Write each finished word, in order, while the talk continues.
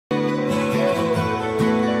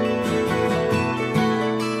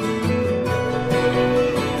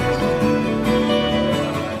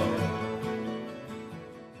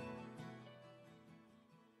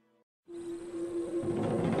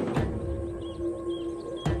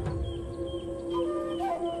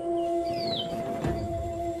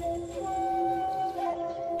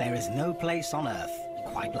place on Earth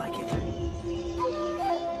quite like it.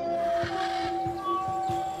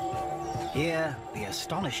 Here, the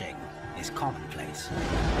astonishing is commonplace.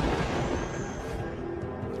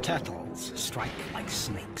 Turtles strike like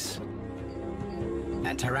snakes.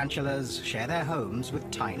 And tarantulas share their homes with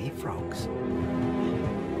tiny frogs.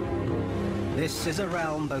 This is a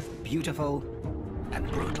realm both beautiful and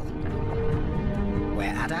brutal,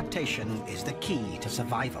 where adaptation is the key to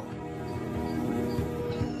survival.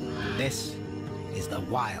 This is the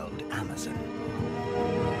wild Amazon.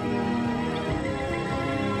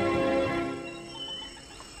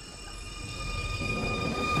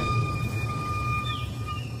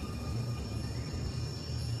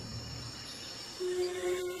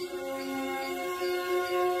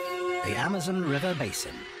 The Amazon River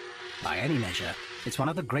Basin. By any measure, it's one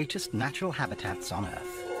of the greatest natural habitats on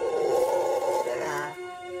Earth.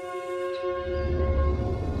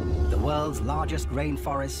 The world's largest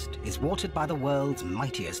rainforest is watered by the world's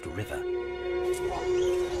mightiest river.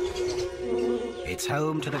 It's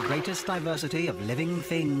home to the greatest diversity of living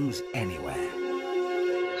things anywhere.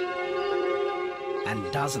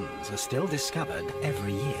 And dozens are still discovered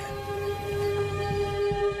every year.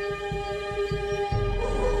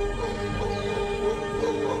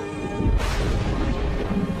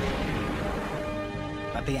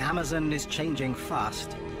 But the Amazon is changing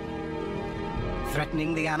fast,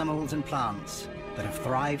 threatening the animals and plants that have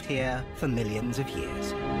thrived here for millions of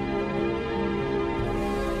years.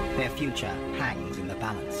 Their future hangs in the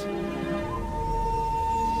balance.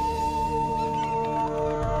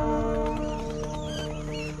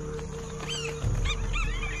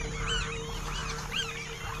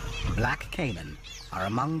 Black caiman are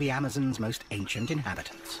among the Amazon's most ancient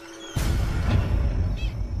inhabitants.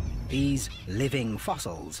 These living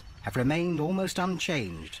fossils have remained almost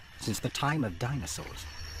unchanged since the time of dinosaurs.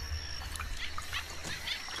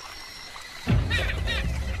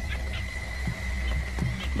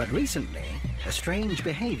 But recently, a strange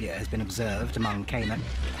behavior has been observed among caiman.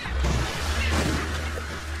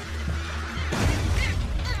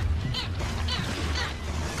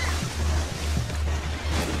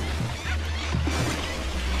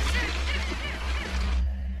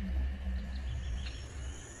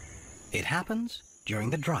 It happens during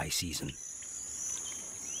the dry season.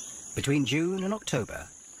 Between June and October,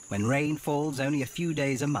 when rain falls only a few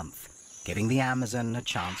days a month, giving the Amazon a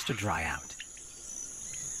chance to dry out.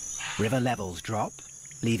 River levels drop,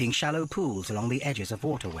 leaving shallow pools along the edges of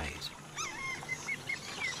waterways.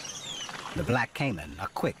 The black caiman are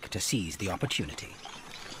quick to seize the opportunity.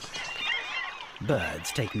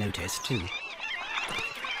 Birds take notice too.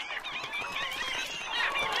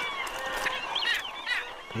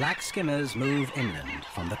 Black skimmers move inland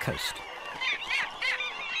from the coast,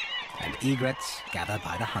 and egrets gather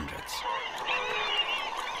by the hundreds.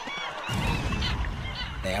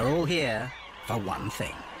 They are all here for one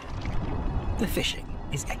thing. The fishing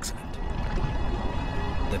is excellent.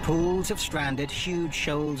 The pools have stranded huge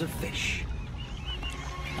shoals of fish,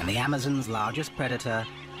 and the Amazon's largest predator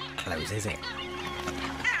closes in.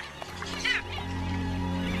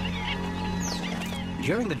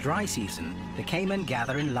 During the dry season, the caiman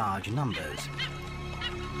gather in large numbers.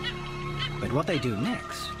 But what they do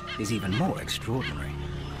next is even more extraordinary.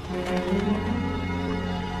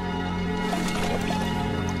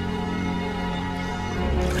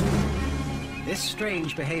 This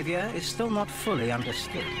strange behavior is still not fully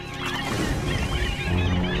understood.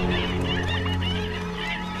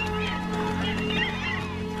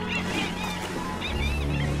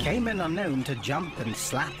 Caiman are known to jump and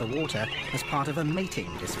slap the water as part of a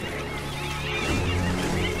mating display.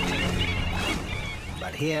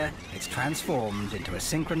 But here, it's transformed into a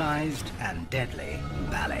synchronized and deadly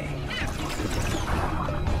ballet.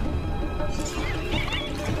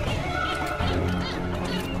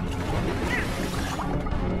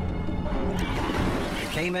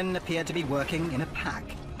 The caiman appear to be working in a pack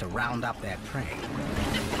to round up their prey.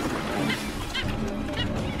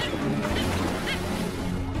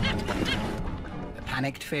 The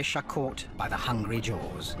panicked fish are caught by the hungry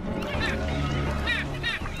jaws.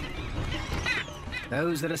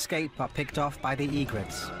 Those that escape are picked off by the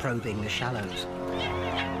egrets probing the shallows,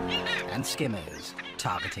 and skimmers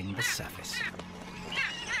targeting the surface.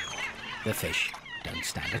 The fish don't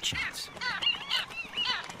stand a chance.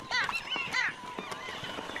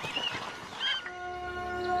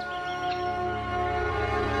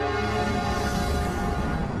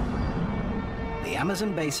 The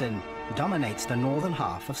Amazon basin dominates the northern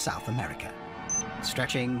half of South America,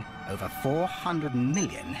 stretching over 400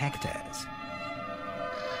 million hectares.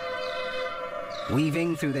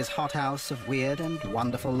 Weaving through this hothouse of weird and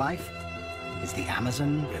wonderful life, is the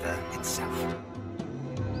Amazon River itself,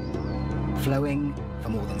 flowing for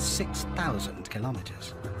more than 6,000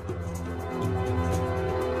 kilometers.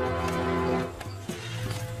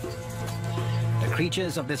 The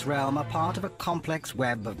creatures of this realm are part of a complex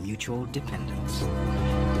web of mutual dependence.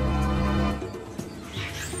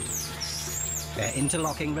 Their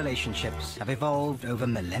interlocking relationships have evolved over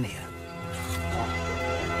millennia.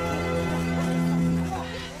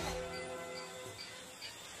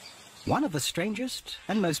 One of the strangest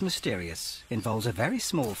and most mysterious involves a very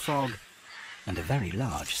small frog and a very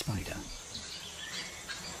large spider.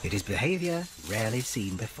 It is behavior rarely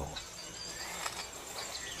seen before.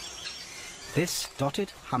 This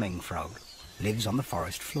dotted humming frog lives on the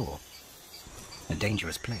forest floor, a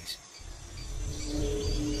dangerous place,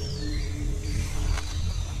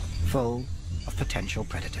 full of potential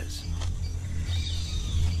predators,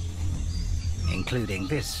 including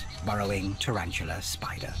this burrowing tarantula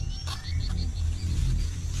spider.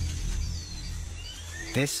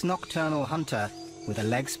 This nocturnal hunter, with a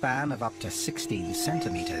leg span of up to 16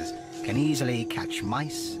 centimeters, can easily catch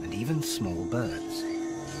mice and even small birds.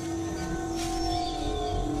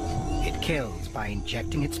 It kills by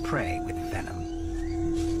injecting its prey with venom.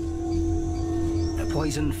 The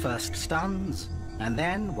poison first stuns, and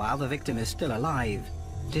then, while the victim is still alive,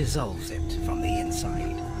 dissolves it from the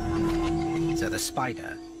inside, so the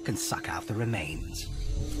spider can suck out the remains.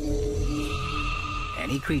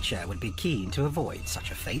 Any creature would be keen to avoid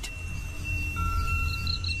such a fate.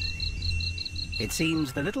 It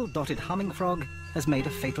seems the little dotted humming frog has made a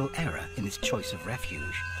fatal error in its choice of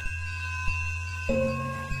refuge.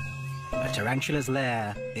 A tarantula's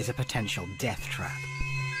lair is a potential death trap,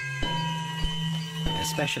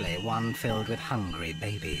 especially one filled with hungry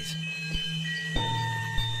babies.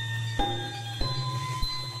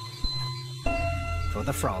 For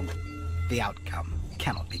the frog, the outcome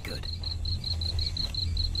cannot be good.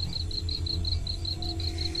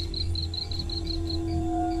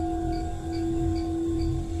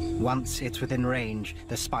 Once it's within range,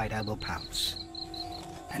 the spider will pounce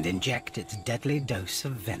and inject its deadly dose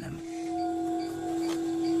of venom.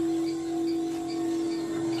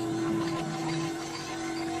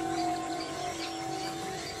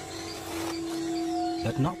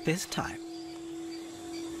 But not this time.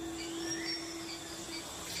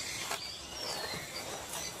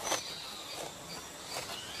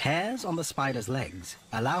 Hairs on the spider's legs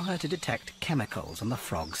allow her to detect chemicals on the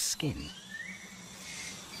frog's skin.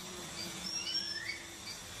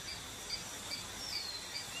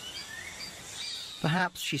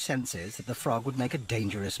 Perhaps she senses that the frog would make a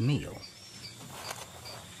dangerous meal.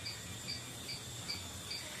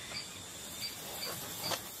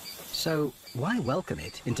 So why welcome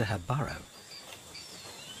it into her burrow?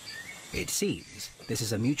 It seems this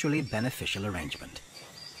is a mutually beneficial arrangement.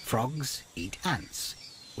 Frogs eat ants,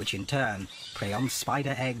 which in turn prey on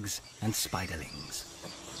spider eggs and spiderlings.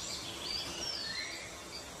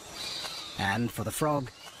 And for the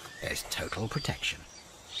frog, there's total protection.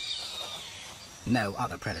 No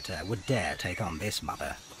other predator would dare take on this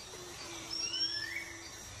mother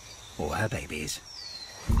or her babies.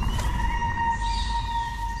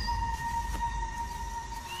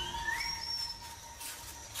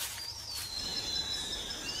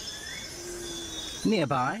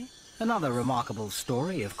 Nearby, another remarkable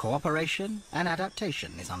story of cooperation and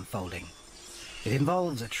adaptation is unfolding. It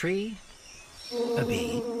involves a tree, a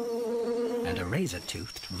bee, and a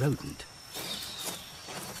razor-toothed rodent.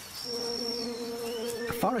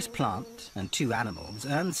 A forest plant and two animals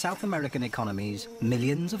earn South American economies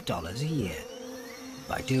millions of dollars a year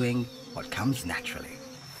by doing what comes naturally.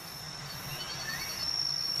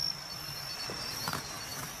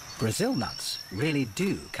 Brazil nuts really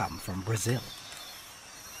do come from Brazil,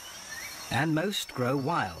 and most grow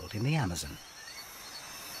wild in the Amazon.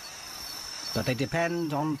 But they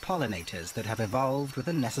depend on pollinators that have evolved with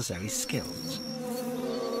the necessary skills.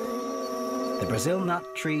 The Brazil nut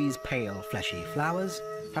tree's pale, fleshy flowers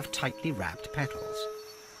have tightly wrapped petals.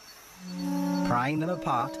 Prying them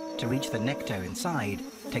apart to reach the nectar inside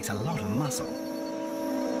takes a lot of muscle.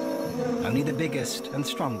 Only the biggest and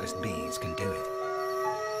strongest bees can do it.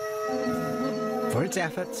 For its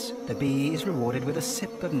efforts, the bee is rewarded with a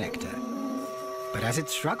sip of nectar. But as it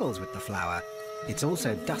struggles with the flower, it's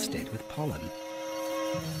also dusted with pollen.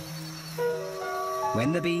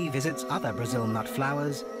 When the bee visits other Brazil nut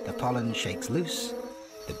flowers, the pollen shakes loose,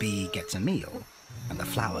 the bee gets a meal, and the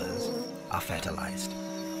flowers are fertilized.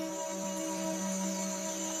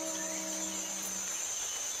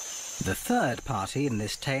 The third party in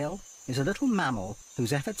this tale is a little mammal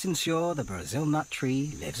whose efforts ensure the Brazil nut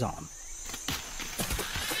tree lives on.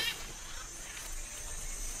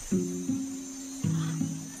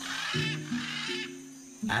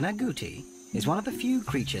 An agouti is one of the few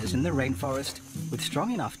creatures in the rainforest with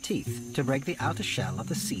strong enough teeth to break the outer shell of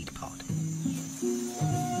the seed pod.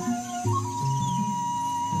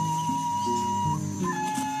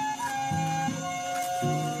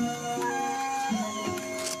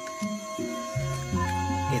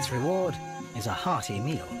 Its reward is a hearty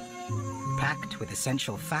meal, packed with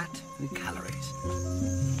essential fat and calories.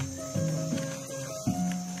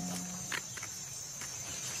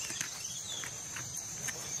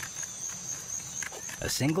 A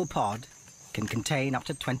single pod can contain up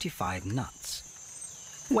to 25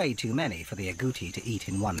 nuts. Way too many for the agouti to eat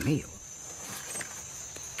in one meal.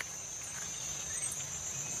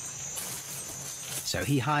 So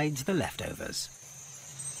he hides the leftovers.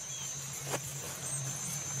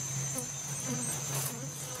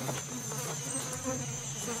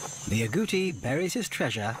 The agouti buries his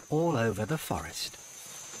treasure all over the forest.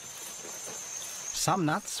 Some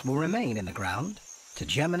nuts will remain in the ground to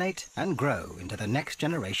germinate and grow into the next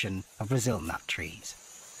generation of Brazil nut trees.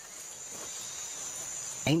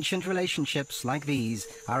 Ancient relationships like these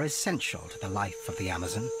are essential to the life of the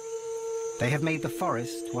Amazon. They have made the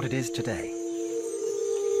forest what it is today.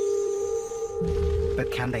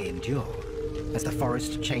 But can they endure as the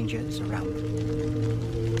forest changes around them?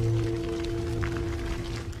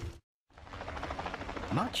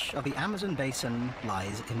 Much of the Amazon basin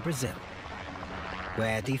lies in Brazil,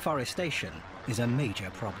 where deforestation is a major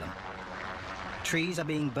problem. Trees are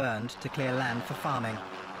being burned to clear land for farming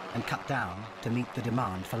and cut down to meet the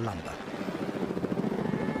demand for lumber.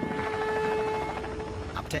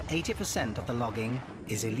 Up to 80% of the logging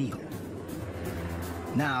is illegal.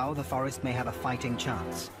 Now the forest may have a fighting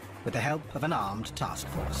chance with the help of an armed task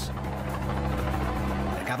force.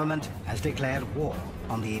 The government has declared war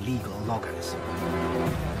on the illegal loggers.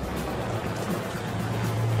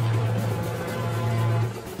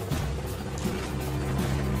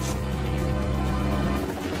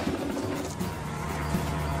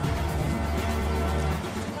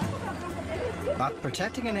 But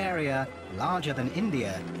protecting an area larger than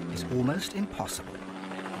India is almost impossible.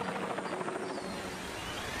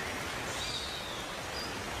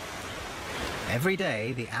 Every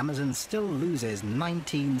day, the Amazon still loses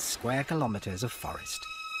 19 square kilometers of forest.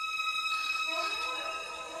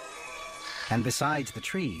 And besides the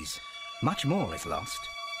trees, much more is lost.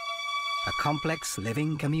 A complex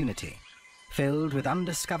living community filled with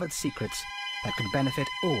undiscovered secrets that could benefit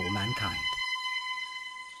all mankind.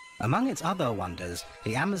 Among its other wonders,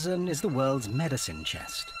 the Amazon is the world's medicine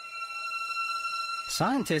chest.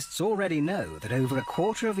 Scientists already know that over a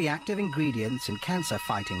quarter of the active ingredients in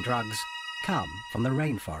cancer-fighting drugs come from the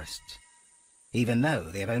rainforests, even though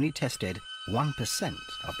they have only tested 1%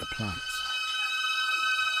 of the plants.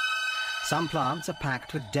 Some plants are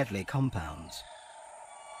packed with deadly compounds.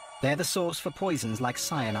 They're the source for poisons like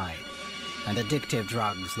cyanide and addictive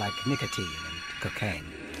drugs like nicotine and cocaine.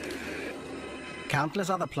 Countless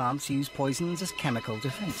other plants use poisons as chemical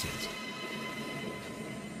defenses.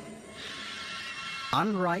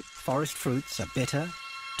 Unripe forest fruits are bitter,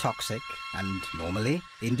 toxic, and normally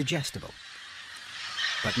indigestible.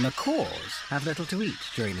 But macaws have little to eat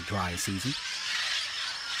during the dry season.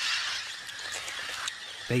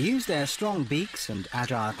 They use their strong beaks and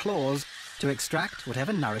agile claws to extract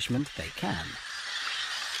whatever nourishment they can.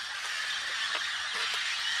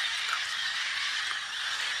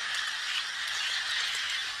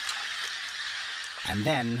 And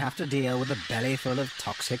then have to deal with a belly full of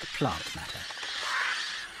toxic plant matter.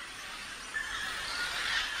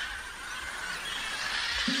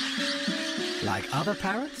 Like other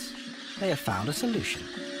parrots, they have found a solution.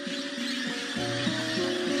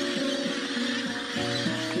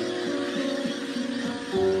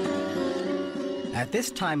 At this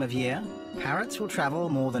time of year, parrots will travel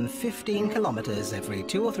more than 15 kilometers every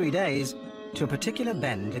 2 or 3 days to a particular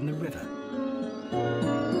bend in the river.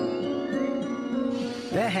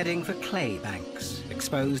 They're heading for clay banks,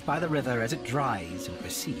 exposed by the river as it dries and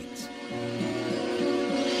recedes.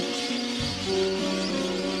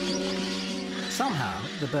 Somehow,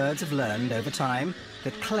 the birds have learned over time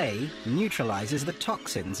that clay neutralizes the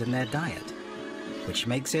toxins in their diet, which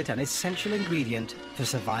makes it an essential ingredient for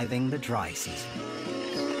surviving the dry season.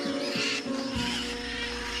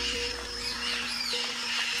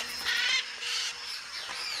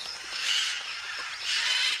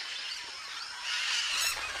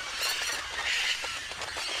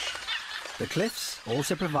 The cliffs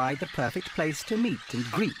also provide the perfect place to meet and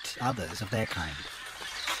greet others of their kind.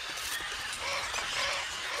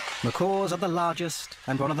 Macaws are the largest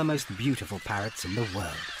and one of the most beautiful parrots in the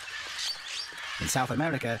world. In South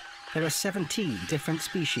America, there are 17 different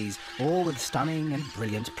species, all with stunning and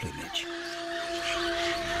brilliant plumage.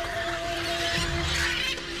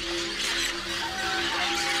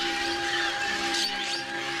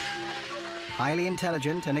 Highly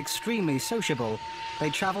intelligent and extremely sociable,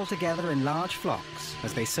 they travel together in large flocks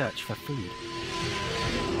as they search for food.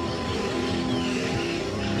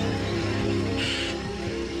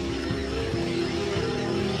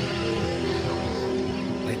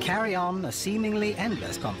 They carry on a seemingly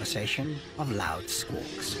endless conversation of loud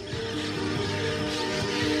squawks.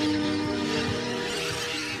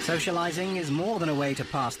 Socializing is more than a way to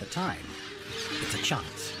pass the time. It's a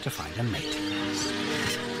chance to find a mate.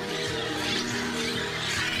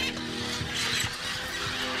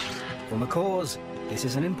 For macaws, this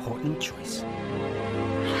is an important choice.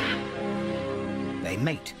 They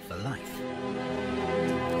mate for life.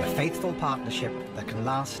 A faithful partnership that can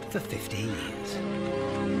last for 50 years.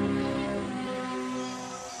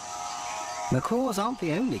 Macaws aren't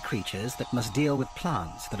the only creatures that must deal with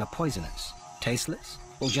plants that are poisonous, tasteless,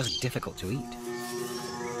 or just difficult to eat.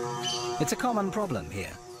 It's a common problem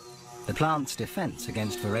here, the plant's defense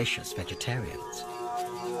against voracious vegetarians.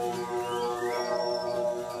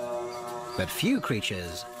 But few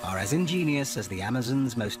creatures are as ingenious as the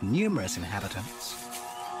Amazon's most numerous inhabitants.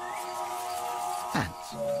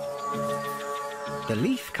 Ants. The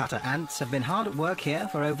leaf-cutter ants have been hard at work here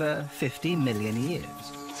for over 50 million years.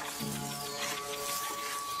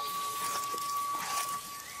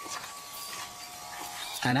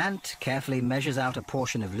 An ant carefully measures out a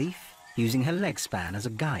portion of leaf using her leg span as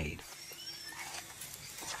a guide.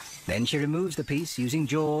 Then she removes the piece using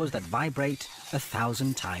jaws that vibrate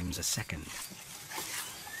 1,000 times a second.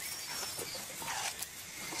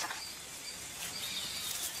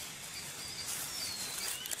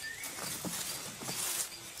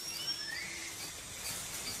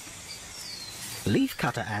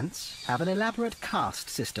 Leafcutter ants have an elaborate caste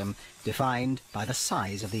system defined by the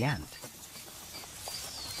size of the ant.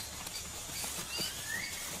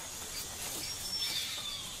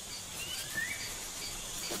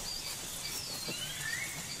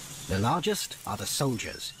 The largest are the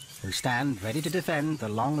soldiers, who stand ready to defend the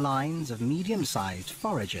long lines of medium-sized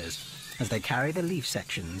foragers as they carry the leaf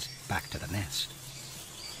sections back to the nest.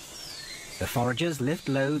 The foragers lift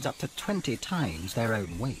loads up to 20 times their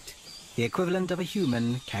own weight, the equivalent of a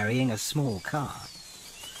human carrying a small car.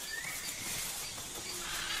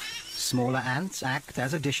 Smaller ants act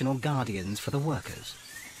as additional guardians for the workers,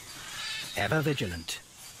 ever vigilant,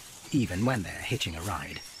 even when they're hitching a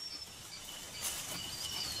ride.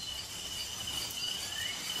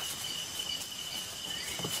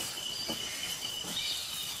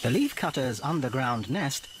 The leafcutter's underground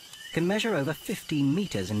nest can measure over 15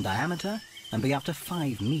 meters in diameter and be up to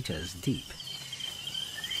 5 meters deep.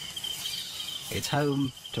 It's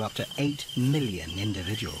home to up to 8 million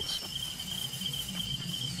individuals.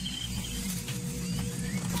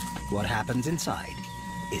 What happens inside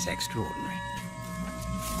is extraordinary.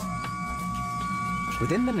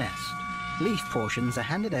 Within the nest, leaf portions are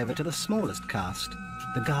handed over to the smallest caste,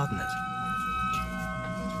 the gardeners.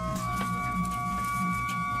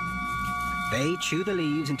 They chew the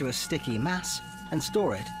leaves into a sticky mass and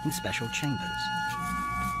store it in special chambers.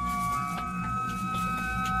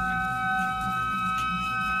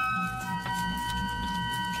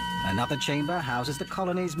 Another chamber houses the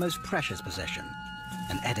colony's most precious possession,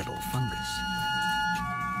 an edible fungus.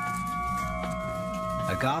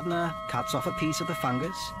 A gardener cuts off a piece of the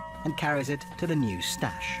fungus and carries it to the new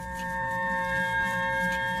stash.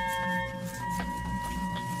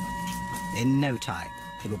 In no time,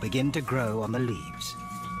 it will begin to grow on the leaves.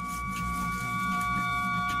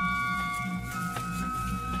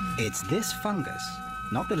 It's this fungus,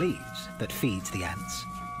 not the leaves, that feeds the ants.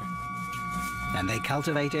 And they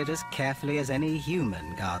cultivate it as carefully as any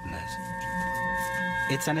human gardeners.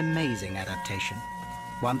 It's an amazing adaptation,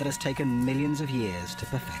 one that has taken millions of years to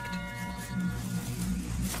perfect.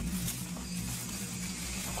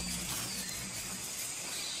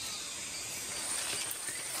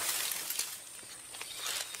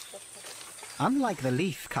 Unlike the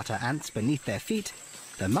leaf-cutter ants beneath their feet,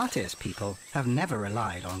 the Mates people have never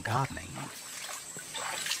relied on gardening.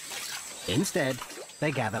 Instead,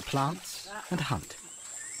 they gather plants and hunt.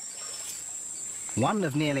 One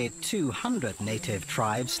of nearly 200 native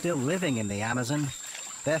tribes still living in the Amazon,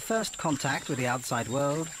 their first contact with the outside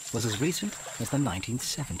world was as recent as the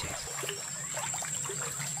 1970s.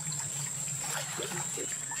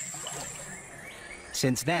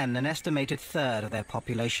 Since then, an estimated third of their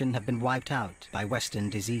population have been wiped out by Western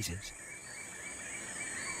diseases.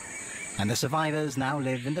 And the survivors now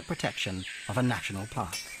live in the protection of a national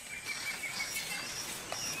park.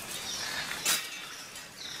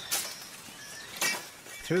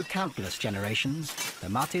 Through countless generations, the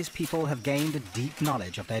Mates people have gained a deep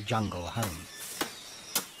knowledge of their jungle home.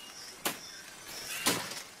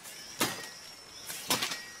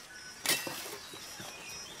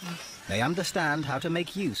 They understand how to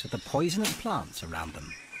make use of the poisonous plants around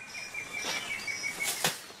them.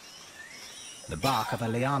 The bark of a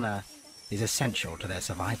liana is essential to their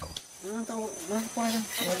survival.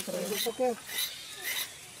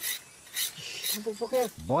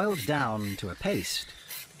 Boiled down to a paste,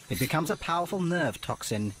 it becomes a powerful nerve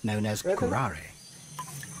toxin known as curare.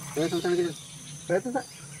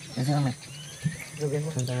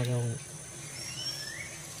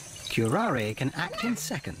 Curare can act in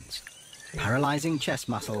seconds, paralyzing chest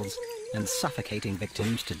muscles and suffocating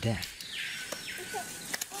victims to death.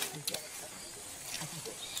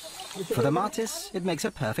 For the martis, it makes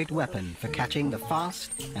a perfect weapon for catching the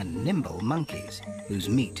fast and nimble monkeys whose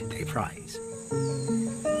meat they prize.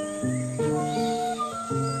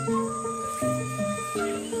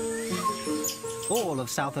 All of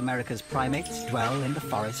South America's primates dwell in the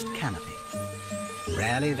forest canopy,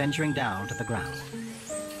 rarely venturing down to the ground.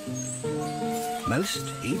 Most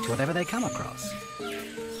eat whatever they come across,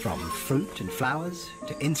 from fruit and flowers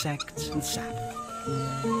to insects and sap.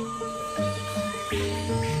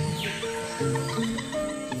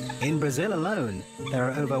 In Brazil alone, there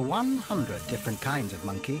are over 100 different kinds of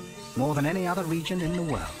monkey, more than any other region in the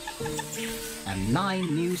world. And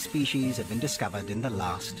 9 new species have been discovered in the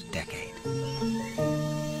last decade.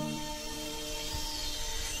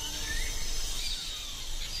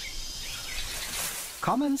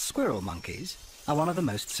 Common squirrel monkeys are one of the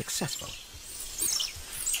most successful.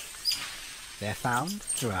 They're found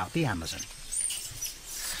throughout the Amazon.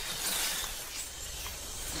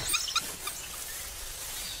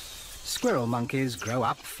 Squirrel monkeys grow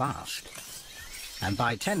up fast, and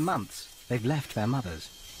by 10 months, they've left their mothers.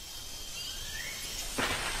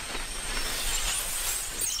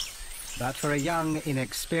 But for a young,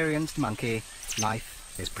 inexperienced monkey,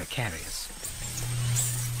 life is precarious.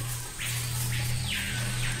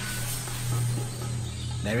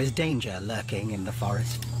 There is danger lurking in the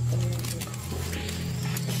forest.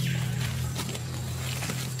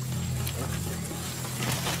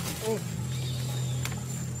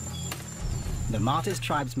 The martis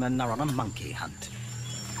tribesmen are on a monkey hunt.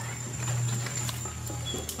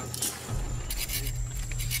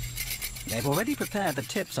 They've already prepared the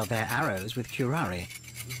tips of their arrows with curare.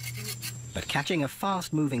 But catching a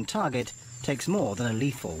fast-moving target takes more than a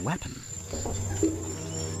lethal weapon.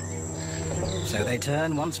 So they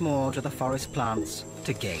turn once more to the forest plants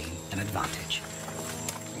to gain an advantage.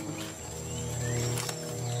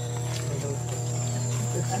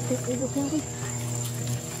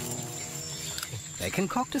 They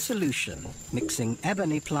concoct a solution, mixing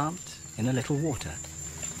ebony plant in a little water.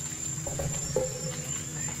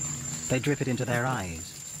 They drip it into their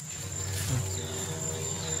eyes.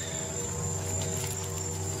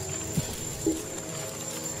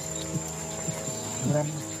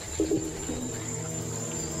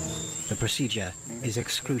 The procedure is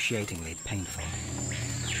excruciatingly painful.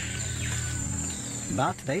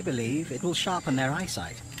 But they believe it will sharpen their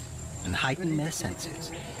eyesight and heighten their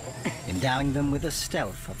senses, endowing them with the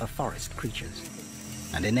stealth of the forest creatures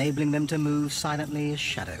and enabling them to move silently as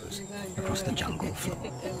shadows across the jungle floor.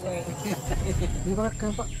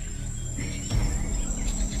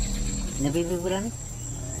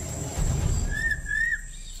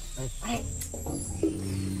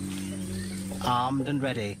 Armed and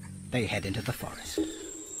ready, they head into the forest.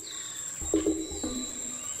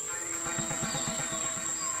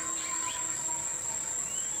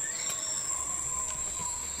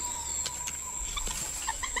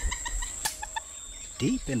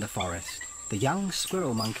 Deep in the forest, the young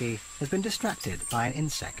squirrel monkey has been distracted by an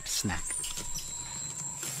insect snack.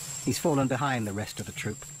 He's fallen behind the rest of the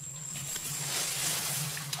troop.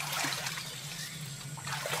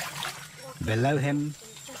 Below him,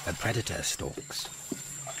 a predator stalks.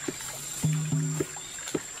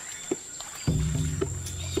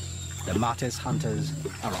 The martis hunters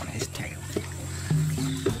are on his tail.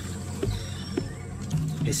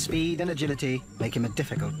 His speed and agility make him a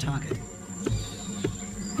difficult target.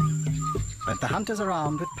 But the hunters are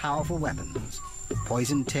armed with powerful weapons,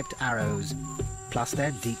 poison-tipped arrows, plus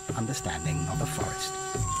their deep understanding of the forest.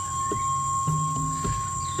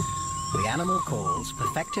 The animal calls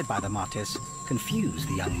perfected by the martis confuse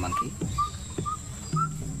the young monkey.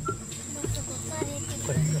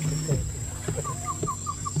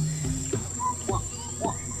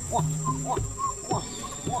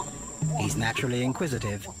 He's naturally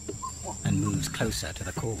inquisitive and moves closer to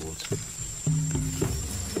the calls.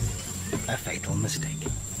 A fatal mistake.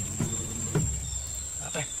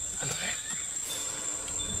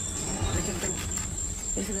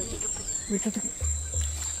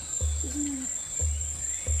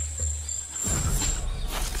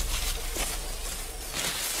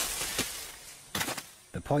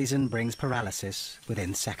 Poison brings paralysis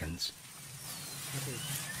within seconds.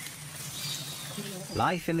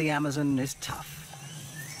 Life in the Amazon is tough,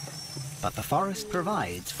 but the forest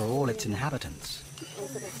provides for all its inhabitants,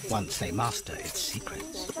 once they master its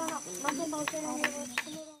secrets.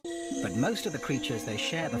 But most of the creatures they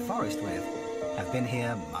share the forest with have been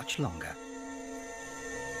here much longer.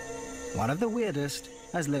 One of the weirdest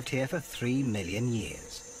has lived here for 3 million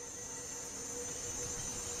years.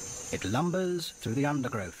 It lumbers through the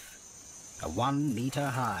undergrowth, a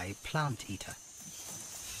 1-meter-high plant eater,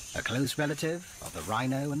 a close relative of the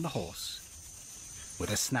rhino and the horse,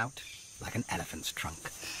 with a snout like an elephant's trunk.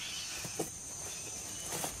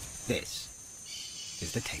 This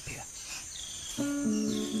is the tapir.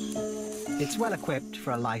 It's well equipped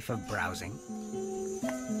for a life of browsing.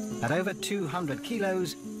 At over 200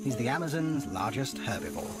 kilos, he's the Amazon's largest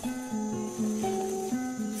herbivore,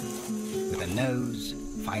 with a nose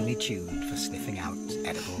finely tuned for sniffing out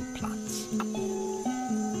edible plants.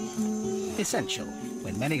 Essential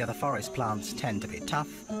when many other forest plants tend to be tough,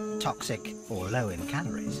 toxic, or low in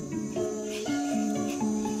calories.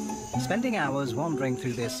 Spending hours wandering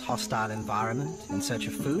through this hostile environment in search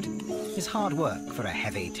of food is hard work for a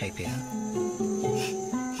heavy tapir.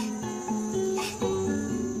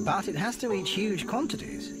 But it has to reach huge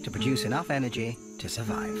quantities to produce enough energy to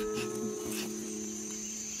survive.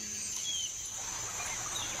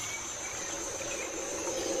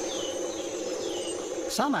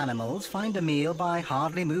 Some animals find a meal by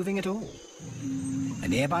hardly moving at all. A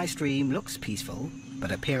nearby stream looks peaceful,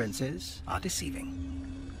 but appearances are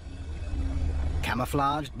deceiving.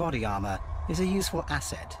 Camouflaged body armor is a useful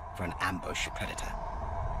asset for an ambush predator.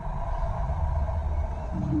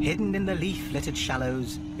 Hidden in the leaf-littered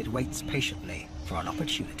shallows, it waits patiently for an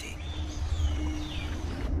opportunity.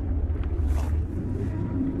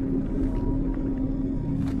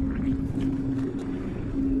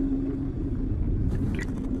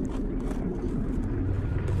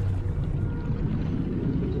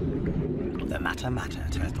 The mata-mata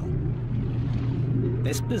turtle.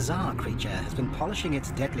 This bizarre creature has been polishing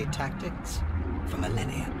its deadly tactics for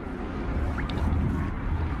millennia.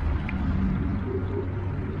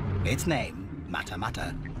 Its name,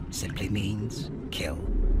 mata-mata, simply means kill.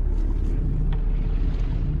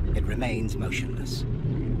 It remains motionless.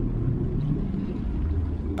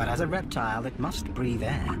 But as a reptile, it must breathe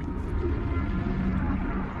air.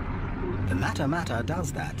 The mata-mata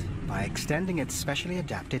does that by extending its specially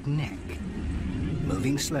adapted neck,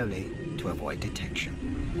 moving slowly to avoid detection.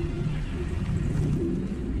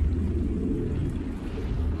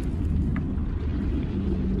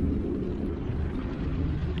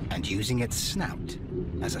 And using its snout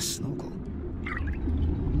as a snorkel.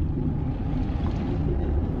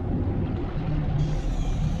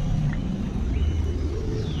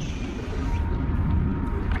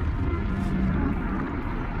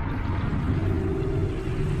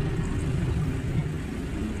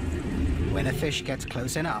 When a fish gets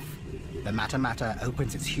close enough, the mata-mata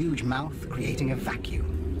opens its huge mouth, creating a vacuum.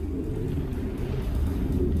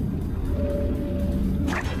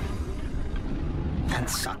 And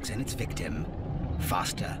sucks in its victim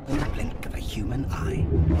faster than the blink of a human eye.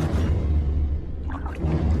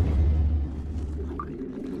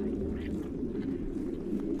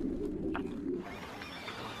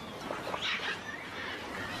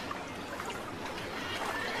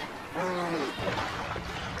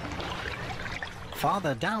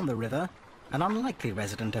 Farther down the river, an unlikely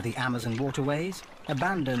resident of the Amazon waterways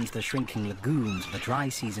abandons the shrinking lagoons of the dry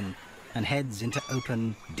season and heads into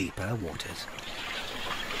open, deeper waters.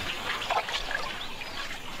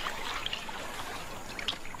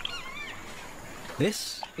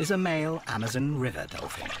 This is a male Amazon river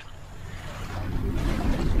dolphin.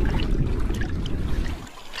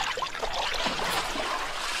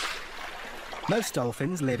 Most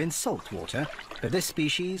dolphins live in salt water, but this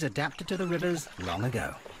species adapted to the rivers long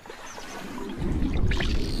ago.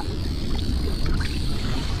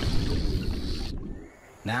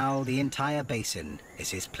 Now the entire basin is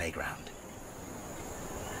his playground.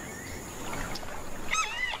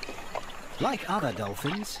 Like other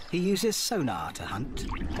dolphins, he uses sonar to hunt.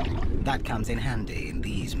 That comes in handy in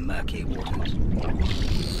these murky waters.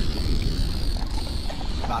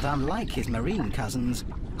 But unlike his marine cousins,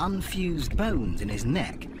 unfused bones in his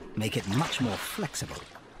neck make it much more flexible.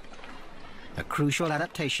 A crucial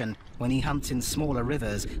adaptation when he hunts in smaller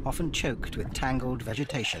rivers, often choked with tangled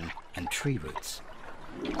vegetation and tree roots.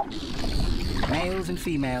 Males and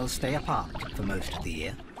females stay apart for most of the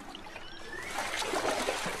year.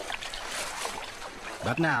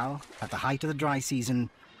 But now, at the height of the dry season,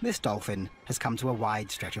 this dolphin has come to a wide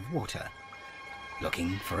stretch of water,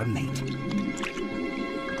 looking for a mate.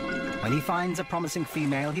 When he finds a promising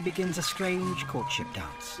female, he begins a strange courtship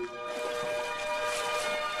dance.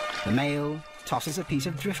 The male tosses a piece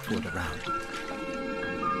of driftwood around,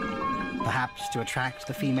 perhaps to attract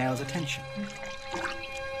the female's attention.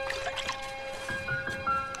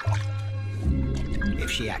 If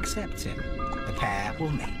she accepts him, the pair will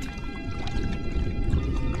mate.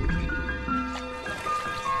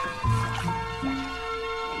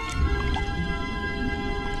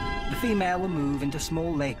 The female will move into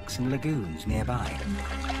small lakes and lagoons nearby,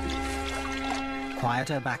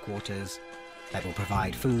 quieter backwaters that will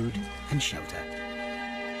provide food and shelter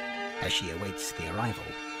as she awaits the arrival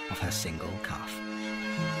of her single calf.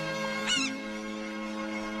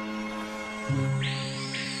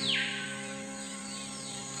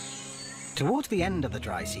 Towards the end of the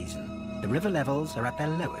dry season, the river levels are at their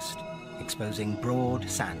lowest, exposing broad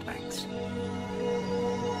sandbanks.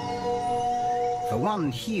 For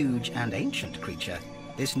one huge and ancient creature,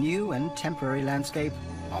 this new and temporary landscape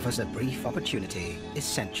offers a brief opportunity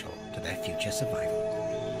essential to their future survival.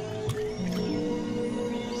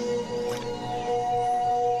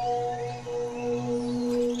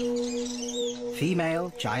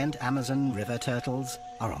 Female giant Amazon river turtles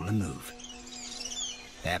are on the move.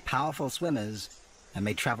 They're powerful swimmers and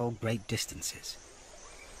may travel great distances.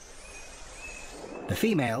 The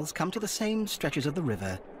females come to the same stretches of the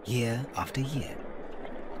river year after year.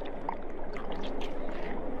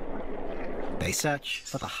 They search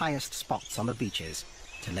for the highest spots on the beaches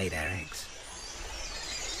to lay their eggs.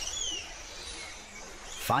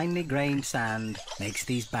 Finely grained sand makes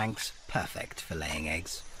these banks perfect for laying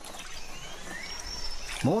eggs.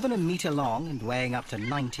 More than a meter long and weighing up to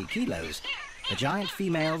 90 kilos, the giant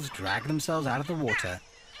females drag themselves out of the water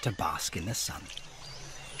to bask in the sun.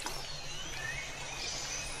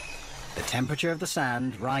 The temperature of the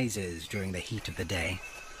sand rises during the heat of the day.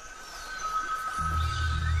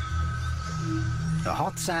 The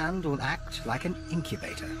hot sand will act like an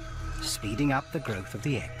incubator, speeding up the growth of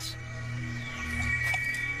the eggs.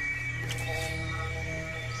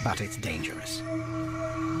 But it's dangerous.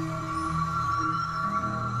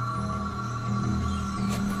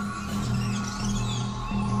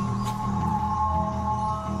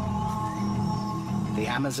 The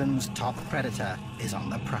Amazon's top predator is on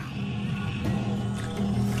the prowl.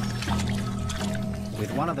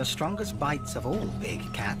 With one of the strongest bites of all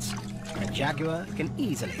big cats, a jaguar can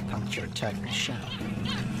easily puncture a turtle's shell.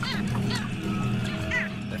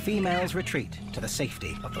 The females retreat to the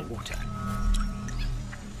safety of the water.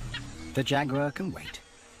 The jaguar can wait,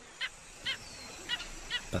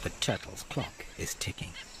 but the turtle's clock is ticking.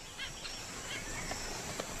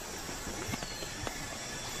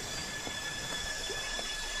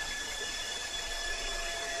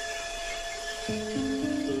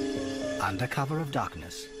 Under cover of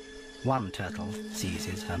darkness, one turtle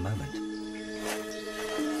seizes her moment.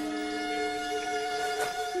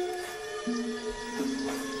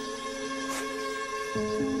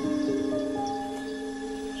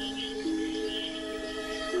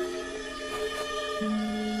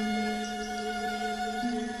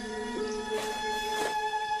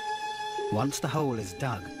 Once the hole is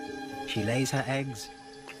dug, she lays her eggs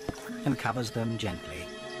and covers them gently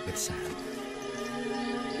with sand.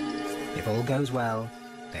 If all goes well,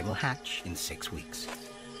 they will hatch in 6 weeks.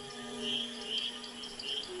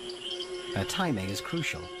 Her timing is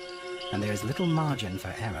crucial, and there is little margin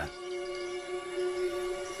for error.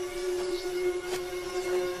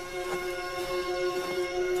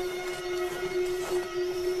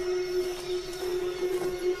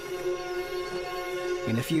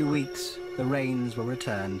 In a few weeks, the rains will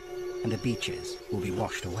return and the beaches will be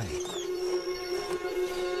washed away.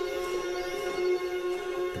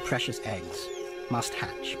 The precious eggs must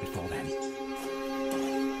hatch before then.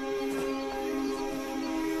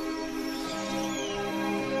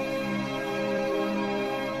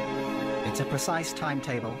 It's a precise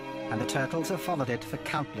timetable, and the turtles have followed it for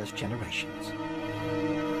countless generations.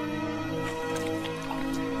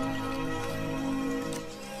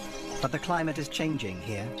 But the climate is changing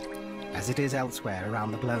here, as it is elsewhere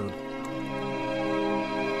around the globe.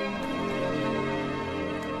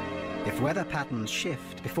 If weather patterns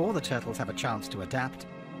shift before the turtles have a chance to adapt,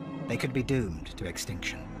 they could be doomed to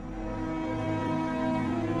extinction.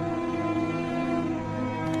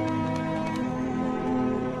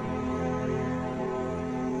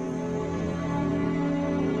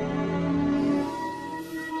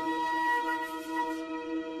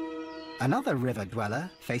 Another river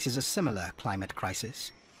dweller faces a similar climate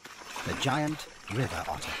crisis: the giant river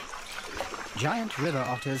otter. Giant river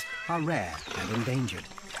otters are rare and endangered,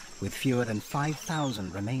 with fewer than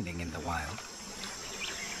 5,000 remaining in the wild.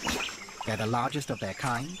 They're the largest of their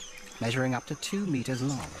kind measuring up to 2 meters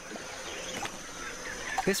long.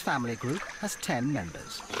 This family group has 10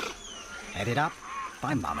 members, headed up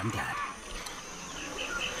by Mum and Dad.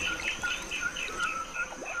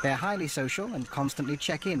 They're highly social and constantly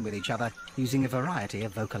check in with each other using a variety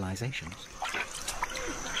of vocalizations.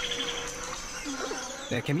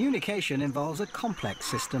 Their communication involves a complex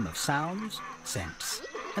system of sounds, scents,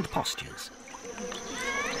 and postures.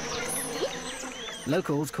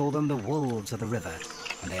 Locals call them the wolves of the river,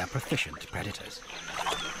 and they are proficient predators.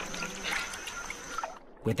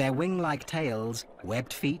 With their wing-like tails,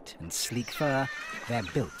 webbed feet, and sleek fur, they're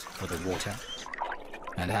built for the water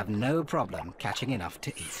and have no problem catching enough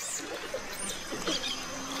to eat.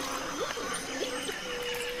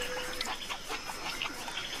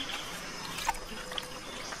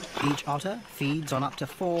 Each otter feeds on up to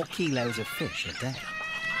 4 kilos of fish a day.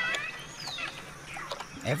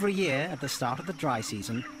 Every year at the start of the dry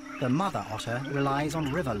season, the mother otter relies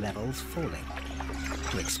on river levels falling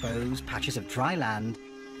to expose patches of dry land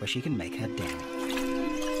where she can make her den.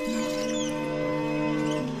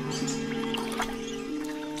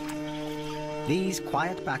 These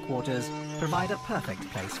quiet backwaters provide a perfect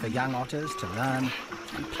place for young otters to learn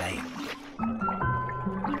and play.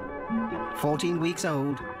 14 weeks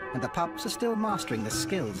old, and the pups are still mastering the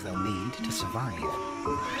skills they'll need to survive.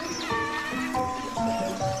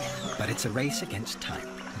 But it's a race against time.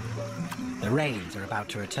 The rains are about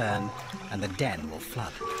to return, and the den will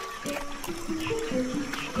flood.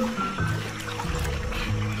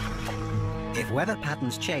 If weather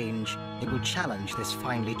patterns change, it will challenge this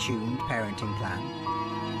finely tuned parenting plan.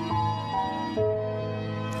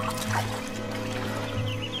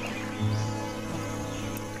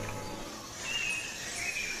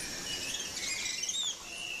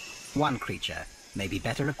 One creature may be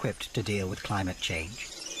better equipped to deal with climate change.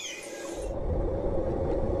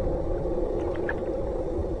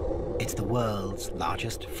 It's the world's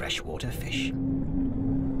largest freshwater fish.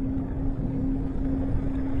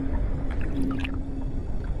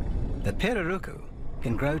 The pirarucu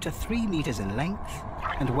can grow to 3 meters in length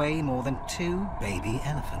and weigh more than 2 baby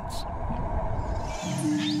elephants.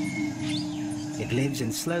 It lives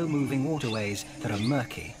in slow-moving waterways that are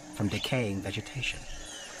murky from decaying vegetation.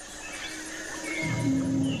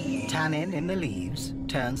 Tannin in the leaves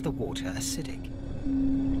turns the water acidic.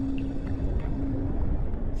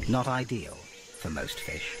 Not ideal for most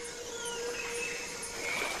fish.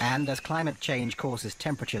 And as climate change causes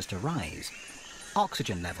temperatures to rise,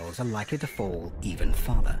 oxygen levels are likely to fall even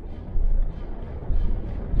farther.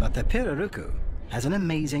 But the pirarucu has an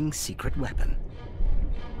amazing secret weapon.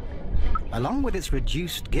 Along with its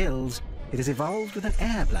reduced gills, it has evolved with an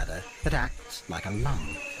air bladder that acts like a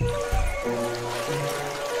lung.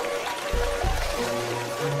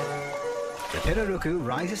 The pirarucu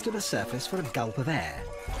rises to the surface for a gulp of air,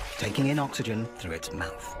 taking in oxygen through its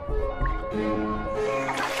mouth.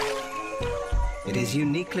 It is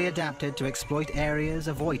uniquely adapted to exploit areas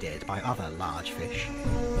avoided by other large fish.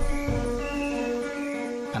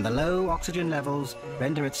 And the low oxygen levels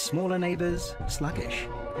render its smaller neighbors sluggish,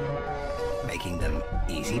 making them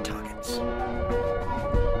easy targets.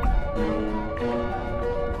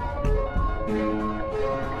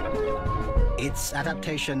 Its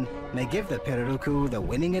adaptation may give the pirarucu the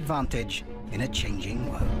winning advantage in a changing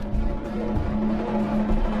world.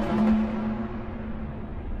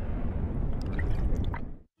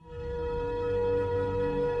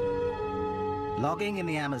 Logging in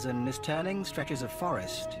the Amazon is turning stretches of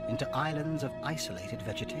forest into islands of isolated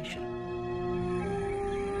vegetation.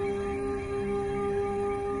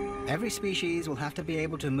 Every species will have to be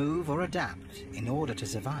able to move or adapt in order to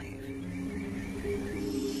survive.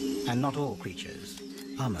 And not all creatures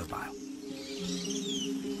are mobile.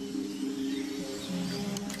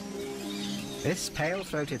 This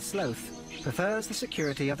pale-throated sloth prefers the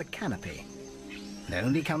security of the canopy and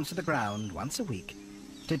only comes to the ground once a week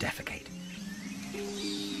to defecate.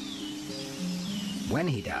 When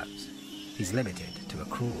he does, he's limited to a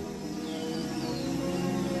crawl.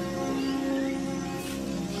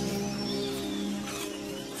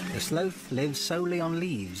 The sloth lives solely on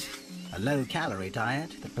leaves, a low-calorie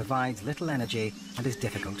diet that provides little energy and is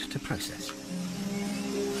difficult to process.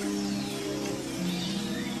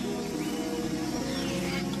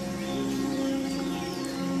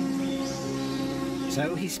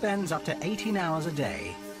 So he spends up to 18 hours a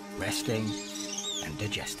day resting and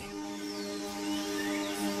digesting.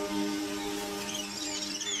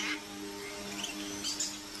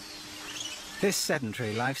 This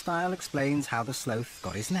sedentary lifestyle explains how the sloth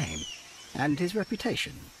got his name and his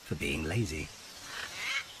reputation for being lazy.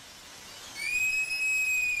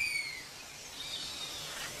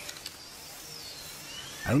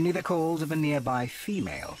 Only the calls of a nearby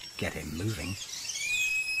female get him moving.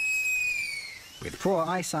 With poor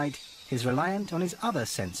eyesight, he's reliant on his other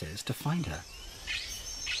senses to find her.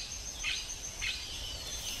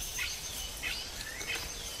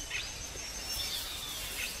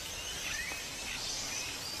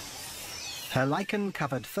 Her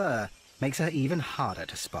lichen-covered fur makes her even harder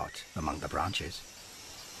to spot among the branches.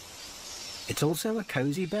 It's also a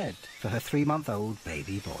cozy bed for her 3-month-old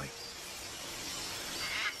baby boy.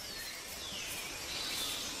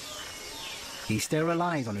 He still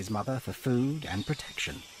relies on his mother for food and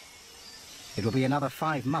protection. It will be another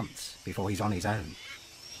 5 months before he's on his own.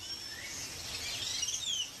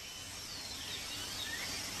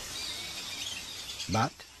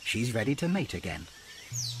 But she's ready to mate again.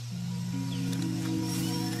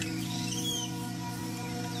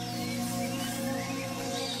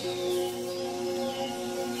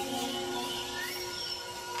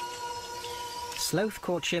 Sloth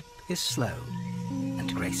courtship is slow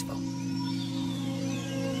and graceful.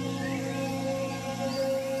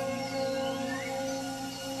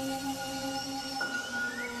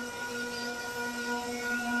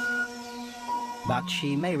 But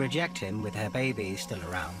she may reject him with her baby still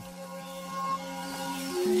around.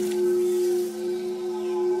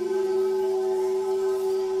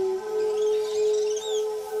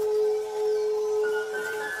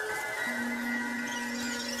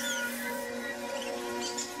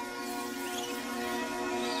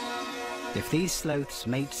 If these sloths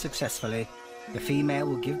mate successfully, the female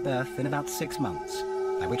will give birth in about 6 months,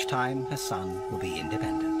 by which time her son will be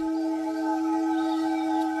independent.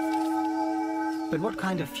 But what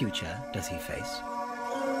kind of future does he face?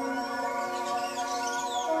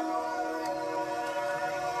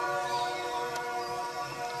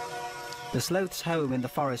 The sloth's home in the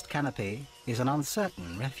forest canopy is an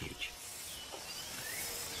uncertain refuge.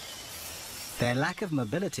 Their lack of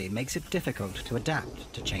mobility makes it difficult to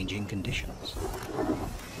adapt to changing conditions.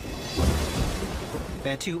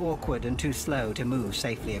 They're too awkward and too slow to move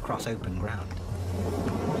safely across open ground.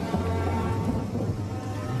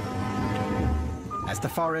 As the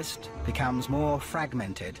forest becomes more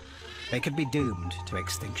fragmented, they could be doomed to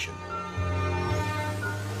extinction.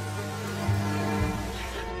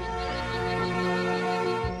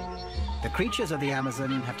 The creatures of the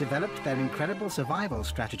Amazon have developed their incredible survival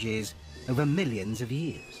strategies over millions of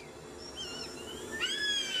years.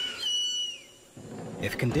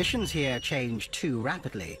 If conditions here change too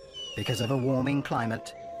rapidly because of a warming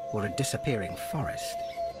climate or a disappearing forest,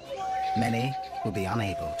 many will be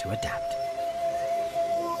unable to adapt.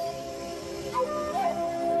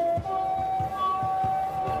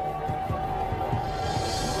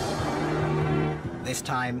 This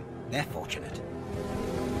time, they're fortunate,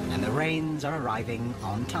 and the rains are arriving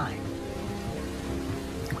on time.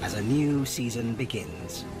 As a new season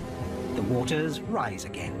begins, the waters rise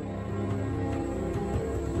again.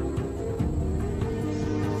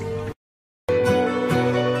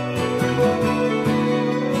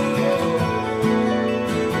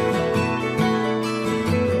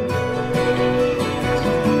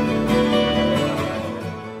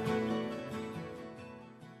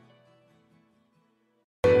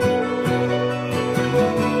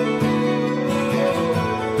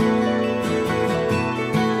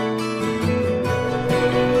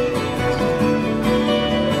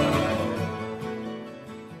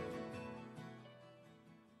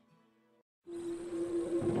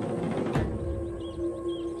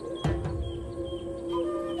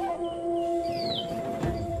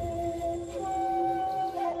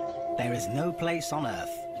 There is no place on Earth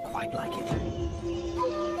quite like it.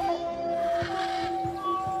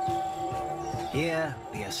 Here,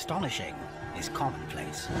 the astonishing is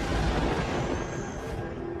commonplace.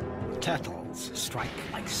 Turtles strike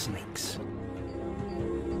like snakes,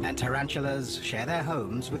 and tarantulas share their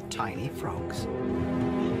homes with tiny frogs.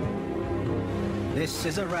 This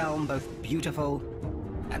is a realm both beautiful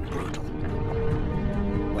and brutal,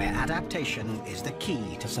 where adaptation is the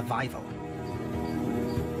key to survival.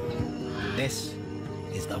 This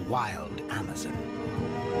is the wild Amazon.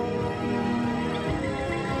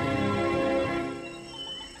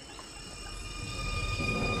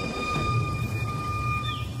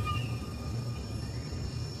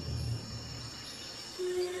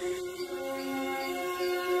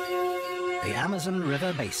 The Amazon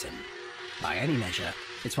River Basin. By any measure,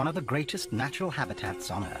 it's one of the greatest natural habitats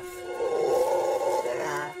on Earth.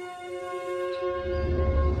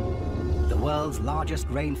 The world's largest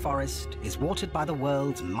rainforest is watered by the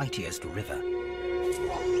world's mightiest river.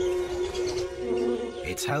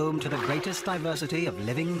 It's home to the greatest diversity of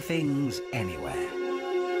living things anywhere.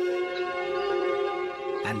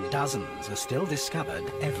 and dozens are still discovered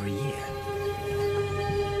every year.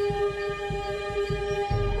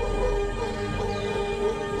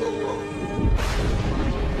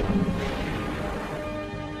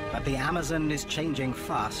 But the Amazon is changing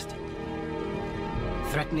fast,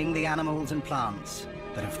 threatening the animals and plants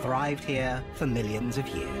that have thrived here for millions of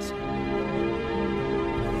years.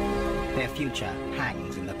 Their future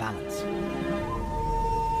hangs in the balance.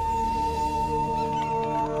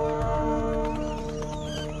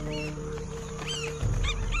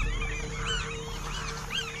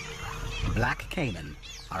 Black caiman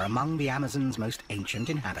are among the Amazon's most ancient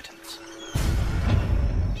inhabitants.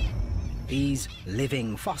 These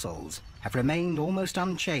living fossils have remained almost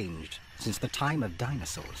unchanged since the time of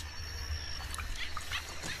dinosaurs.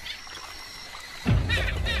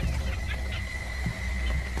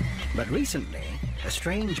 But recently, a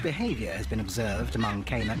strange behavior has been observed among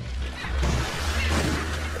caiman.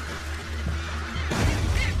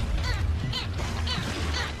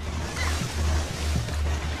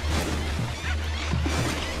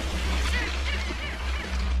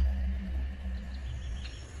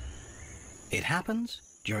 It happens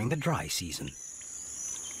during the dry season.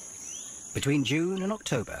 Between June and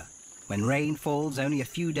October, when rain falls only a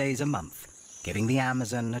few days a month, giving the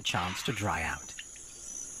Amazon a chance to dry out.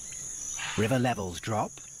 River levels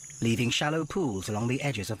drop, leaving shallow pools along the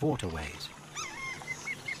edges of waterways.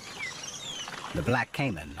 The black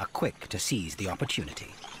caiman are quick to seize the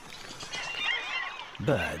opportunity.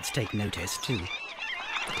 Birds take notice too.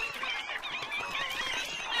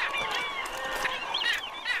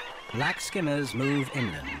 Black skimmers move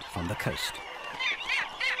inland from the coast,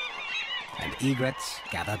 and egrets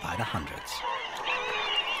gather by the hundreds.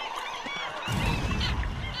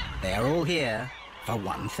 They are all here for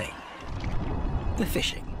one thing. The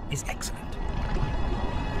fishing is excellent.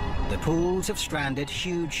 The pools have stranded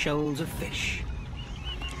huge shoals of fish,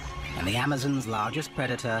 and the Amazon's largest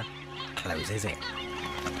predator closes in.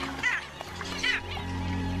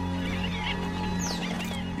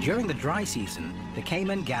 During the dry season, the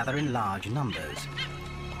caiman gather in large numbers.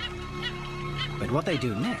 But what they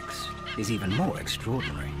do next is even more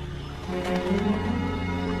extraordinary.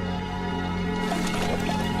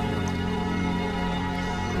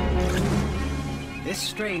 This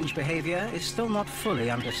strange behavior is still not fully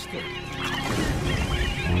understood.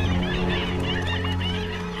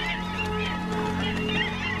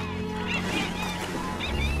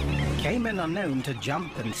 Caiman are known to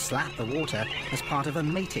jump and slap the water as part of a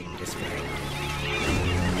mating display.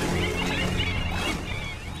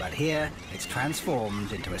 But here, it's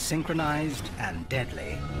transformed into a synchronized and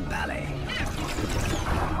deadly ballet.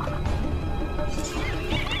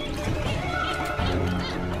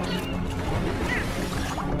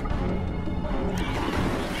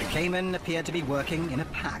 The caiman appear to be working in a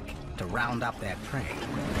pack to round up their prey.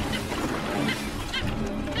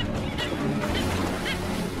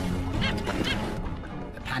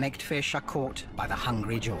 The panicked fish are caught by the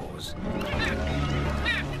hungry jaws.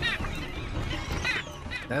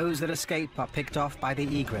 Those that escape are picked off by the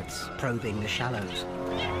egrets probing the shallows,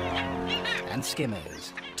 and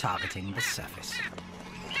skimmers targeting the surface.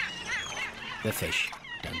 The fish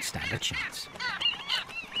don't stand a chance.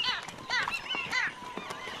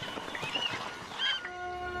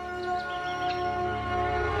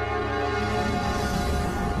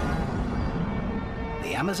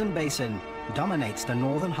 The Amazon basin dominates the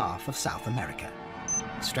northern half of South America,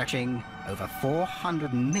 stretching over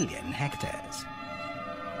 400 million hectares.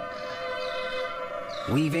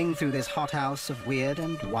 Weaving through this hothouse of weird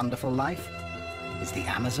and wonderful life is the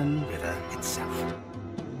Amazon River itself,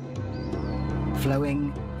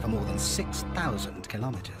 flowing for more than 6,000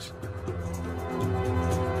 kilometers.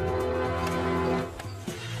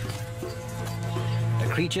 The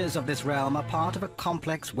creatures of this realm are part of a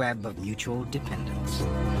complex web of mutual dependence.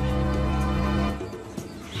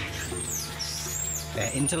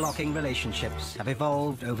 Their interlocking relationships have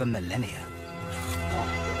evolved over millennia.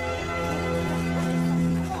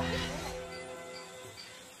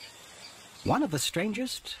 One of the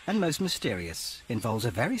strangest and most mysterious involves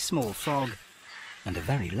a very small frog and a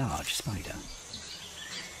very large spider.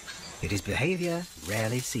 It is behavior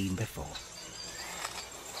rarely seen before.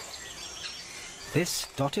 This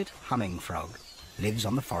dotted humming frog lives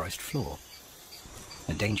on the forest floor,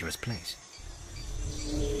 a dangerous place,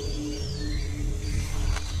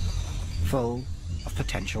 full of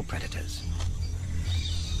potential predators,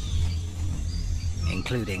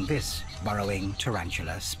 including this burrowing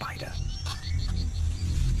tarantula spider.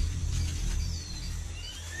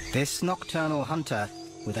 This nocturnal hunter,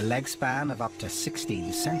 with a leg span of up to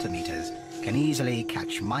 16 centimeters, can easily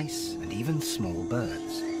catch mice and even small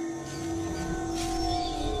birds.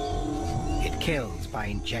 kills by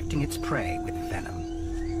injecting its prey with venom.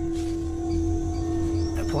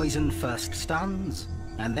 The poison first stuns,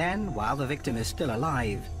 and then, while the victim is still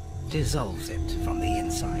alive, dissolves it from the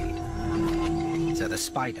inside, so the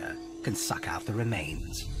spider can suck out the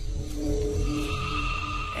remains.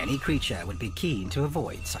 Any creature would be keen to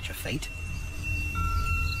avoid such a fate.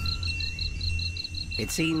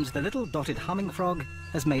 It seems the little dotted humming frog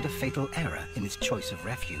has made a fatal error in its choice of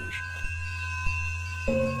refuge.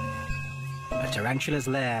 A tarantula's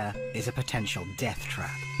lair is a potential death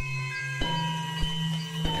trap,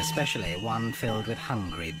 especially one filled with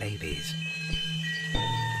hungry babies.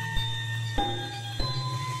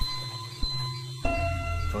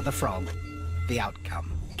 For the frog, the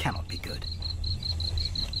outcome cannot be good.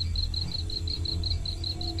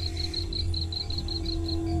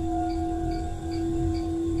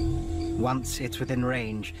 Once it's within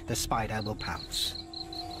range, the spider will pounce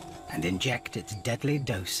and inject its deadly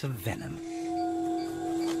dose of venom.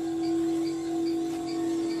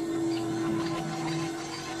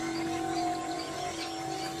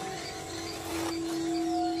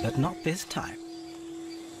 But not this time.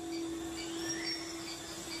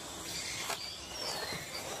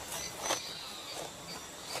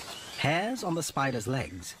 Hairs on the spider's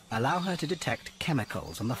legs allow her to detect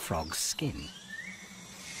chemicals on the frog's skin.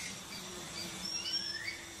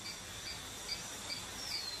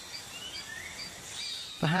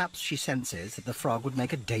 Perhaps she senses that the frog would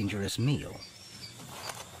make a dangerous meal.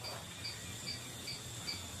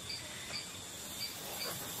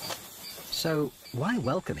 So why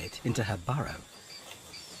welcome it into her burrow?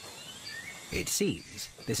 It seems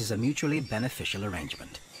this is a mutually beneficial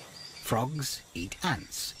arrangement. Frogs eat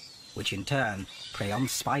ants, which in turn prey on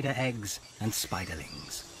spider eggs and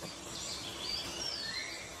spiderlings.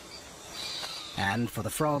 And for the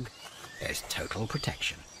frog, there's total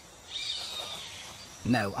protection.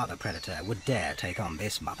 No other predator would dare take on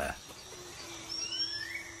this mother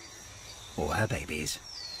or her babies.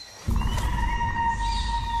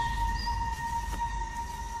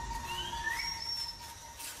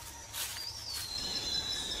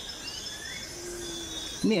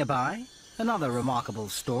 Nearby, another remarkable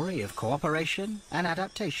story of cooperation and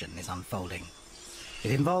adaptation is unfolding. It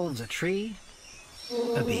involves a tree,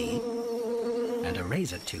 a bee, and a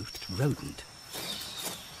razor-toothed rodent.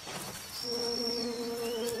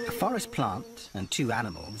 A forest plant and two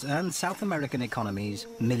animals earn South American economies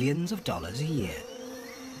millions of dollars a year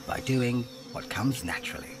by doing what comes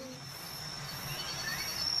naturally.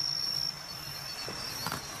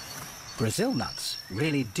 Brazil nuts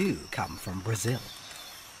really do come from Brazil,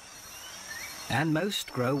 and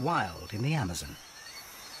most grow wild in the Amazon.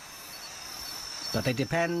 But they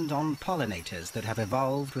depend on pollinators that have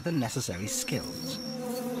evolved with the necessary skills.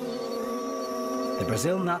 The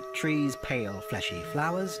Brazil nut tree's pale, fleshy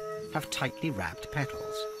flowers have tightly wrapped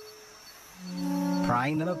petals.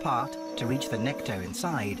 Prying them apart to reach the nectar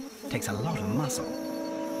inside takes a lot of muscle.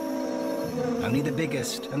 Only the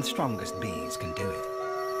biggest and strongest bees can do it.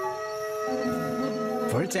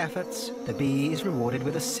 For its efforts, the bee is rewarded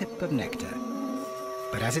with a sip of nectar.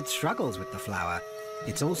 But as it struggles with the flower,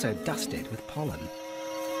 it's also dusted with pollen.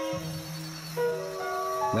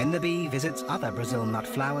 When the bee visits other Brazil nut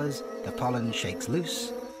flowers, the pollen shakes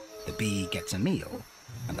loose, the bee gets a meal,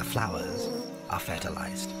 and the flowers are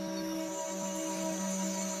fertilized.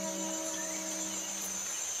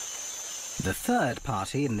 The third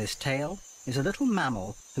party in this tale is a little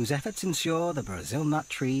mammal whose efforts ensure the Brazil nut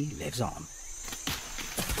tree lives on.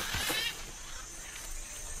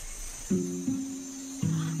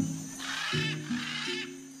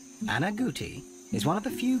 An agouti is one of the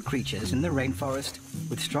few creatures in the rainforest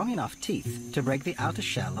with strong enough teeth to break the outer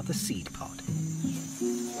shell of the seed pod.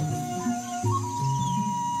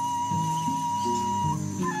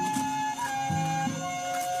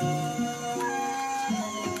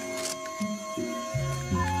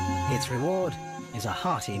 Its reward is a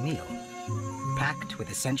hearty meal, packed with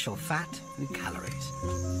essential fat and calories.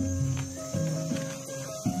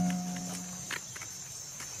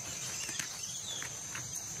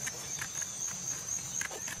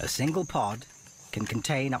 A single pod can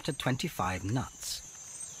contain up to 25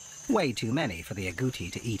 nuts, way too many for the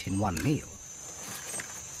agouti to eat in one meal.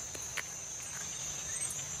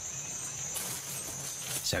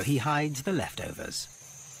 So he hides the leftovers.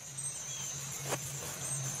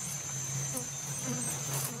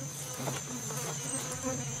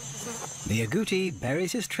 The agouti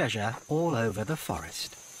buries his treasure all over the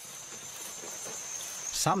forest.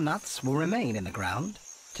 Some nuts will remain in the ground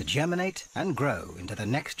to germinate and grow into the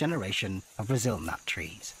next generation of Brazil nut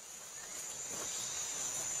trees.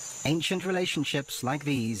 Ancient relationships like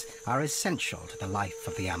these are essential to the life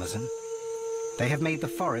of the Amazon, They have made the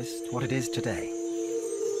forest what it is today.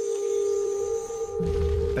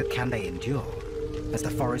 But can they endure as the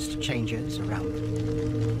forest changes around them?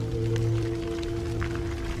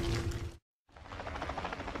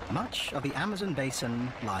 Much of the Amazon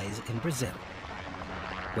basin lies in Brazil,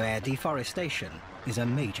 where deforestation is a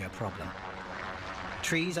major problem.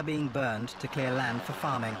 Trees are being burned to clear land for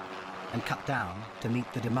farming and cut down to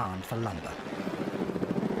meet the demand for lumber.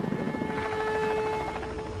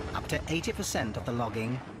 Up to 80% of the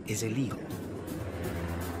logging is illegal.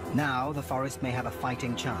 Now the forest may have a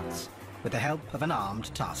fighting chance with the help of an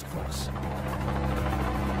armed task force.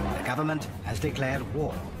 The government has declared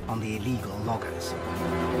war on the illegal loggers.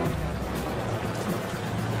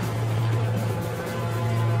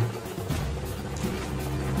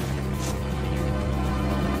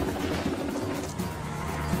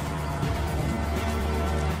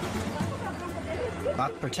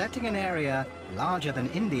 But protecting an area larger than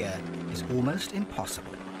India is almost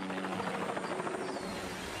impossible.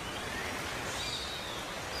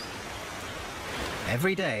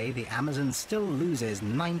 Every day, the Amazon still loses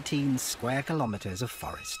 19 square kilometers of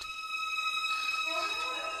forest.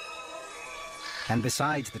 And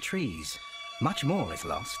besides the trees, much more is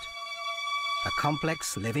lost. A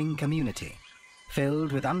complex living community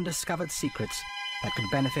filled with undiscovered secrets that could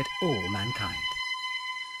benefit all mankind.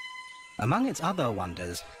 Among its other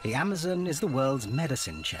wonders, the Amazon is the world's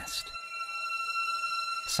medicine chest.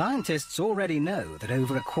 Scientists already know that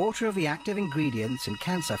over a quarter of the active ingredients in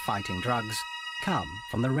cancer-fighting drugs come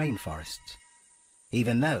from the rainforests,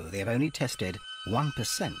 even though they have only tested 1%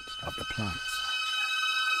 of the plants.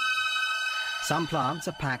 Some plants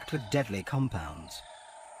are packed with deadly compounds.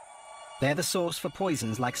 They're the source for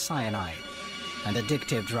poisons like cyanide and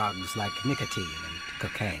addictive drugs like nicotine and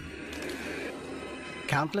cocaine.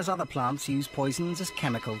 Countless other plants use poisons as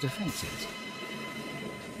chemical defenses.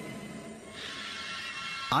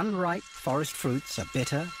 Unripe forest fruits are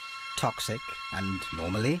bitter, toxic, and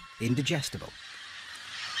normally indigestible.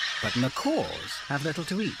 But macaws have little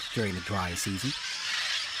to eat during the dry season.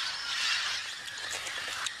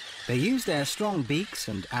 They use their strong beaks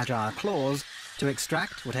and agile claws to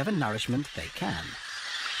extract whatever nourishment they can.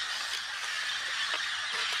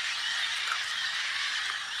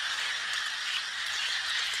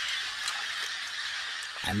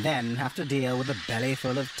 And then have to deal with a belly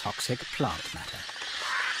full of toxic plant matter.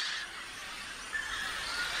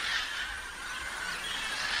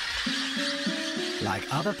 Like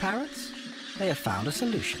other parrots, they have found a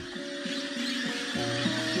solution.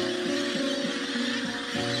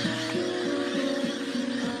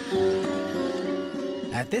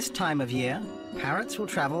 At this time of year, parrots will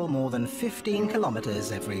travel more than 15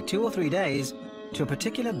 kilometers every 2 or 3 days to a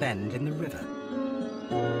particular bend in the river.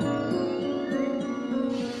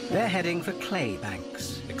 They're heading for clay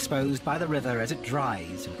banks, exposed by the river as it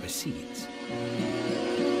dries and recedes.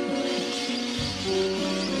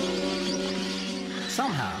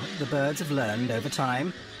 Somehow, the birds have learned over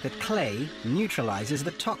time that clay neutralizes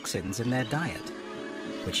the toxins in their diet,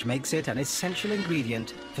 which makes it an essential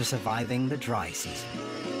ingredient for surviving the dry season.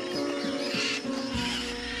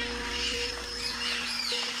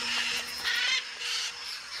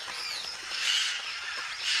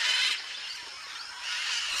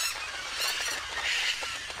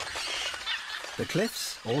 The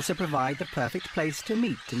cliffs also provide the perfect place to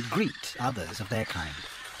meet and greet others of their kind.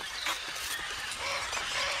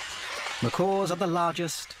 Macaws are the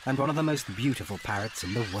largest and one of the most beautiful parrots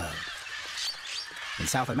in the world. In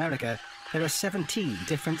South America, there are 17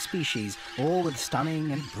 different species, all with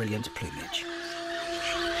stunning and brilliant plumage.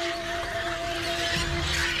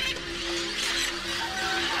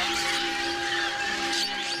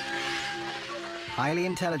 Highly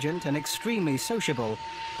intelligent and extremely sociable,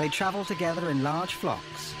 they travel together in large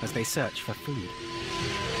flocks as they search for food.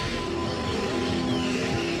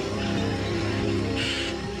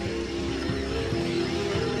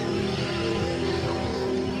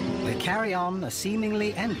 They carry on a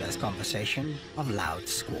seemingly endless conversation of loud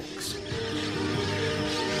squawks.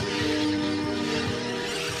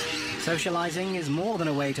 Socializing is more than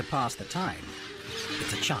a way to pass the time.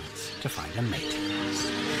 It's a chance to find a mate.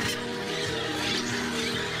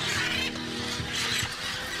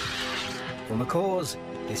 For macaws,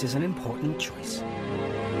 this is an important choice.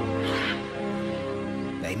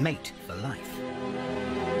 They mate for life.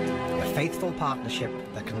 A faithful partnership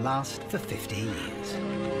that can last for 50 years.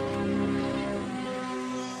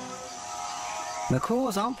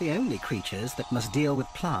 Macaws aren't the only creatures that must deal with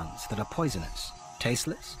plants that are poisonous,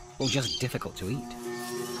 tasteless, or just difficult to eat.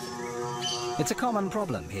 It's a common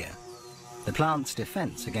problem here, the plant's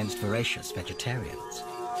defense against voracious vegetarians.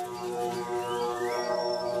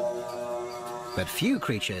 But few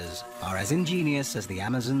creatures are as ingenious as the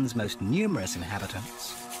Amazon's most numerous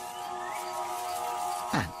inhabitants.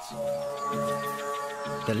 Ants.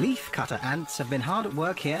 The leaf-cutter ants have been hard at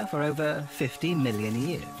work here for over 50 million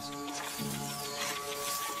years.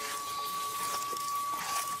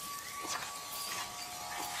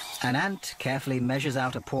 An ant carefully measures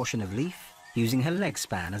out a portion of leaf using her leg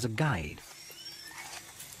span as a guide.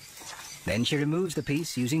 Then she removes the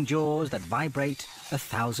piece using jaws that vibrate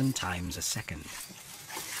 1,000 times a second.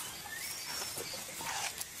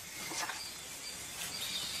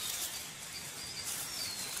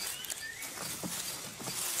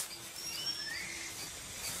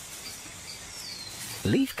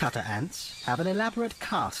 Leafcutter ants have an elaborate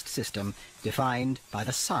caste system defined by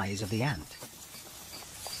the size of the ant.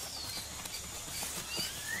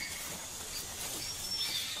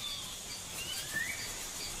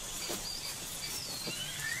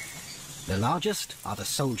 The largest are the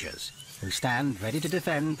soldiers, who stand ready to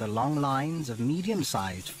defend the long lines of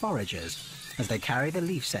medium-sized foragers as they carry the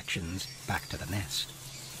leaf sections back to the nest.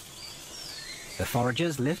 The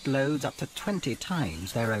foragers lift loads up to 20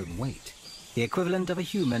 times their own weight, the equivalent of a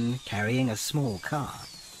human carrying a small car.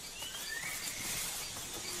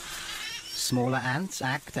 Smaller ants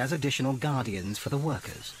act as additional guardians for the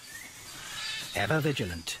workers, ever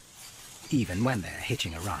vigilant, even when they're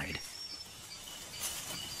hitching a ride.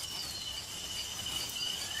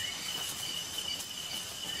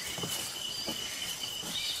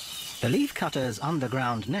 The leafcutter's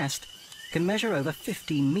underground nest can measure over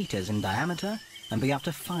 15 meters in diameter and be up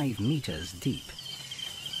to 5 meters deep.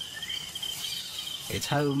 It's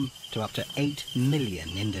home to up to 8 million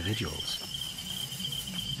individuals.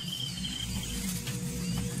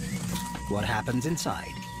 What happens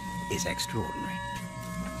inside is extraordinary.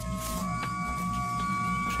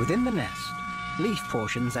 Within the nest, leaf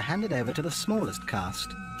portions are handed over to the smallest caste,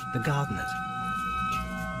 the gardeners.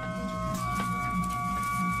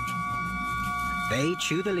 They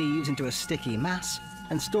chew the leaves into a sticky mass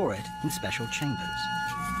and store it in special chambers.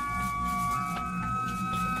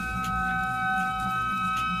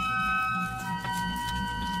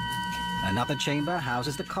 Another chamber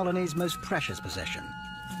houses the colony's most precious possession,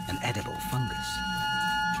 an edible fungus.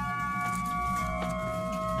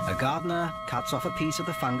 A gardener cuts off a piece of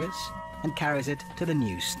the fungus and carries it to the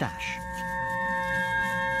new stash.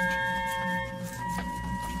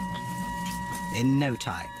 In no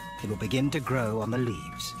time, it will begin to grow on the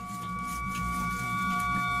leaves.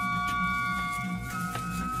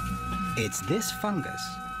 It's this fungus,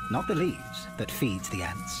 not the leaves, that feeds the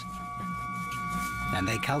ants. And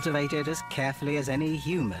they cultivate it as carefully as any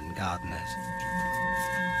human gardeners.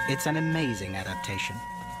 It's an amazing adaptation,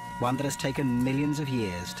 one that has taken millions of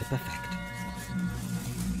years to perfect.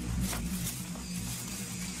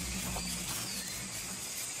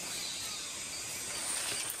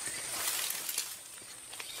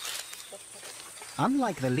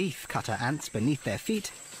 Unlike the leaf-cutter ants beneath their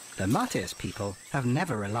feet, the Matis people have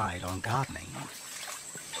never relied on gardening.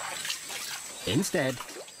 Instead,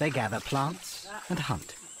 they gather plants and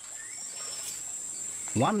hunt.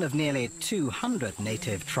 One of nearly 200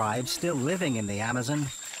 native tribes still living in the Amazon,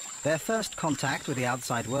 their first contact with the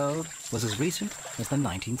outside world was as recent as the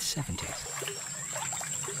 1970s.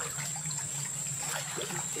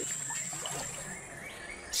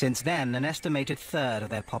 Since then, an estimated third of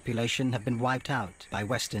their population have been wiped out by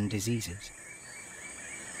Western diseases.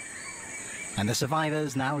 And the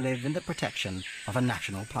survivors now live in the protection of a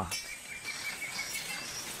national park.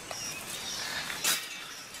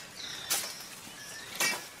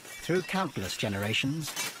 Through countless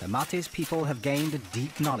generations, the Matis people have gained a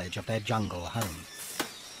deep knowledge of their jungle home.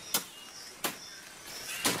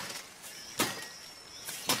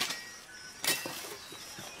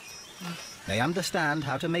 They understand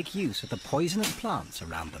how to make use of the poisonous plants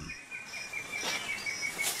around them.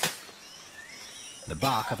 The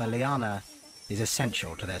bark of a liana is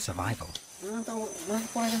essential to their survival.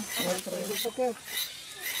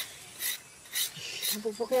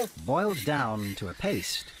 Boiled down to a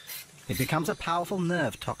paste, it becomes a powerful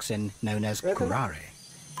nerve toxin known as curare.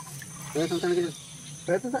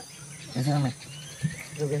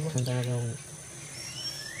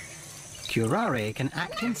 Curare can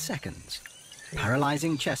act in seconds,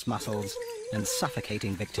 paralyzing chest muscles and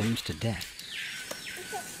suffocating victims to death.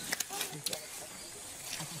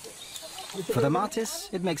 For the Matis,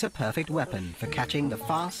 it makes a perfect weapon for catching the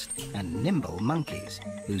fast and nimble monkeys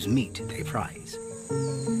whose meat they prize.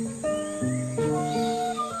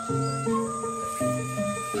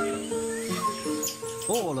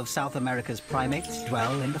 All of South America's primates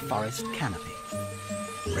dwell in the forest canopy,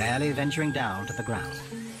 rarely venturing down to the ground.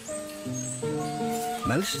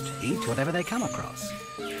 Most eat whatever they come across,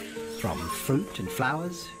 from fruit and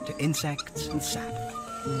flowers to insects and sap.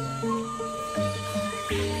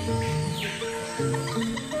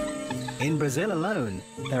 In Brazil alone,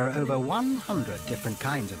 there are over 100 different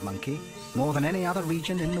kinds of monkey, more than any other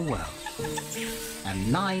region in the world.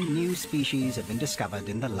 And 9 new species have been discovered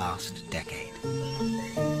in the last decade.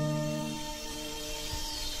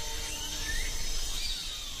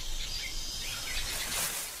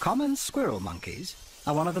 Common squirrel monkeys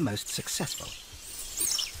are one of the most successful.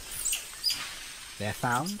 They're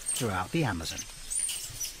found throughout the Amazon.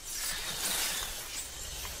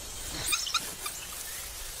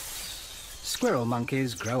 Squirrel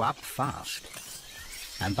monkeys grow up fast,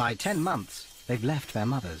 and by 10 months they've left their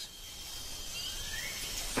mothers.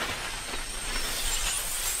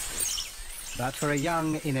 But for a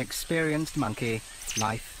young, inexperienced monkey,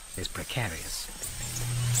 life is precarious.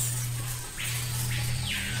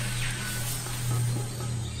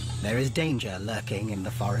 There is danger lurking in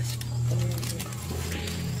the forest.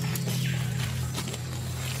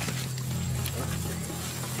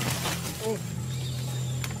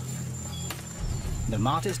 The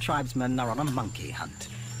Martis tribesmen are on a monkey hunt.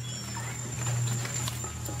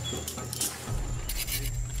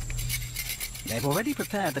 They've already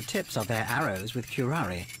prepared the tips of their arrows with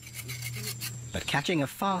curare. But catching a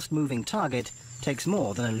fast-moving target takes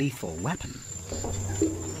more than a lethal weapon.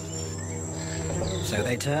 So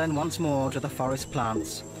they turn once more to the forest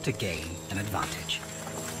plants to gain an advantage.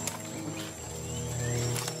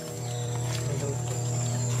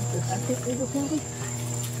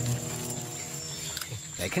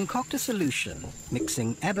 They concoct a solution,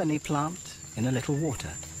 mixing ebony plant in a little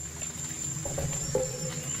water.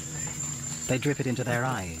 They drip it into their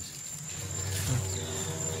eyes.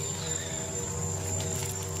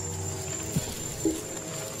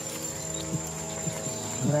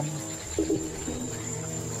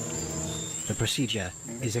 The procedure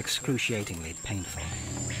is excruciatingly painful.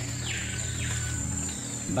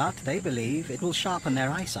 But they believe it will sharpen their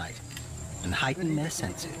eyesight and heighten their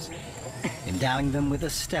senses, endowing them with the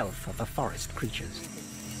stealth of the forest creatures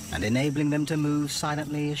and enabling them to move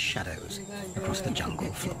silently as shadows across the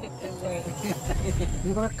jungle floor.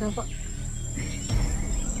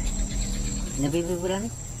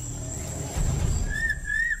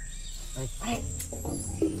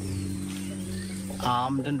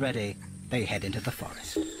 Armed and ready, they head into the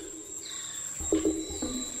forest.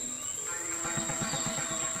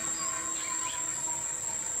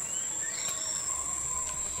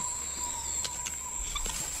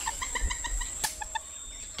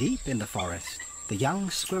 Deep in the forest, the young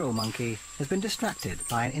squirrel monkey has been distracted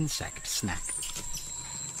by an insect snack.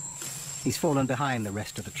 He's fallen behind the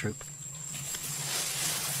rest of the troop.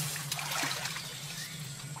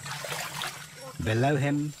 Below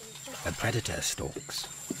him, a predator stalks.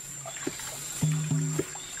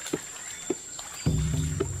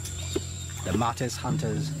 The Martis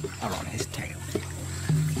hunters are on his tail.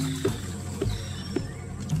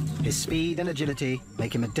 His speed and agility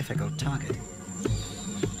make him a difficult target.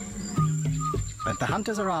 But the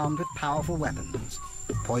hunters are armed with powerful weapons,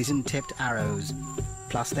 poison-tipped arrows,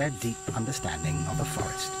 plus their deep understanding of the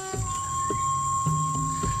forest.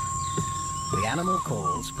 The animal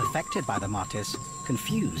calls perfected by the Martis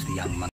confuse the young monkey.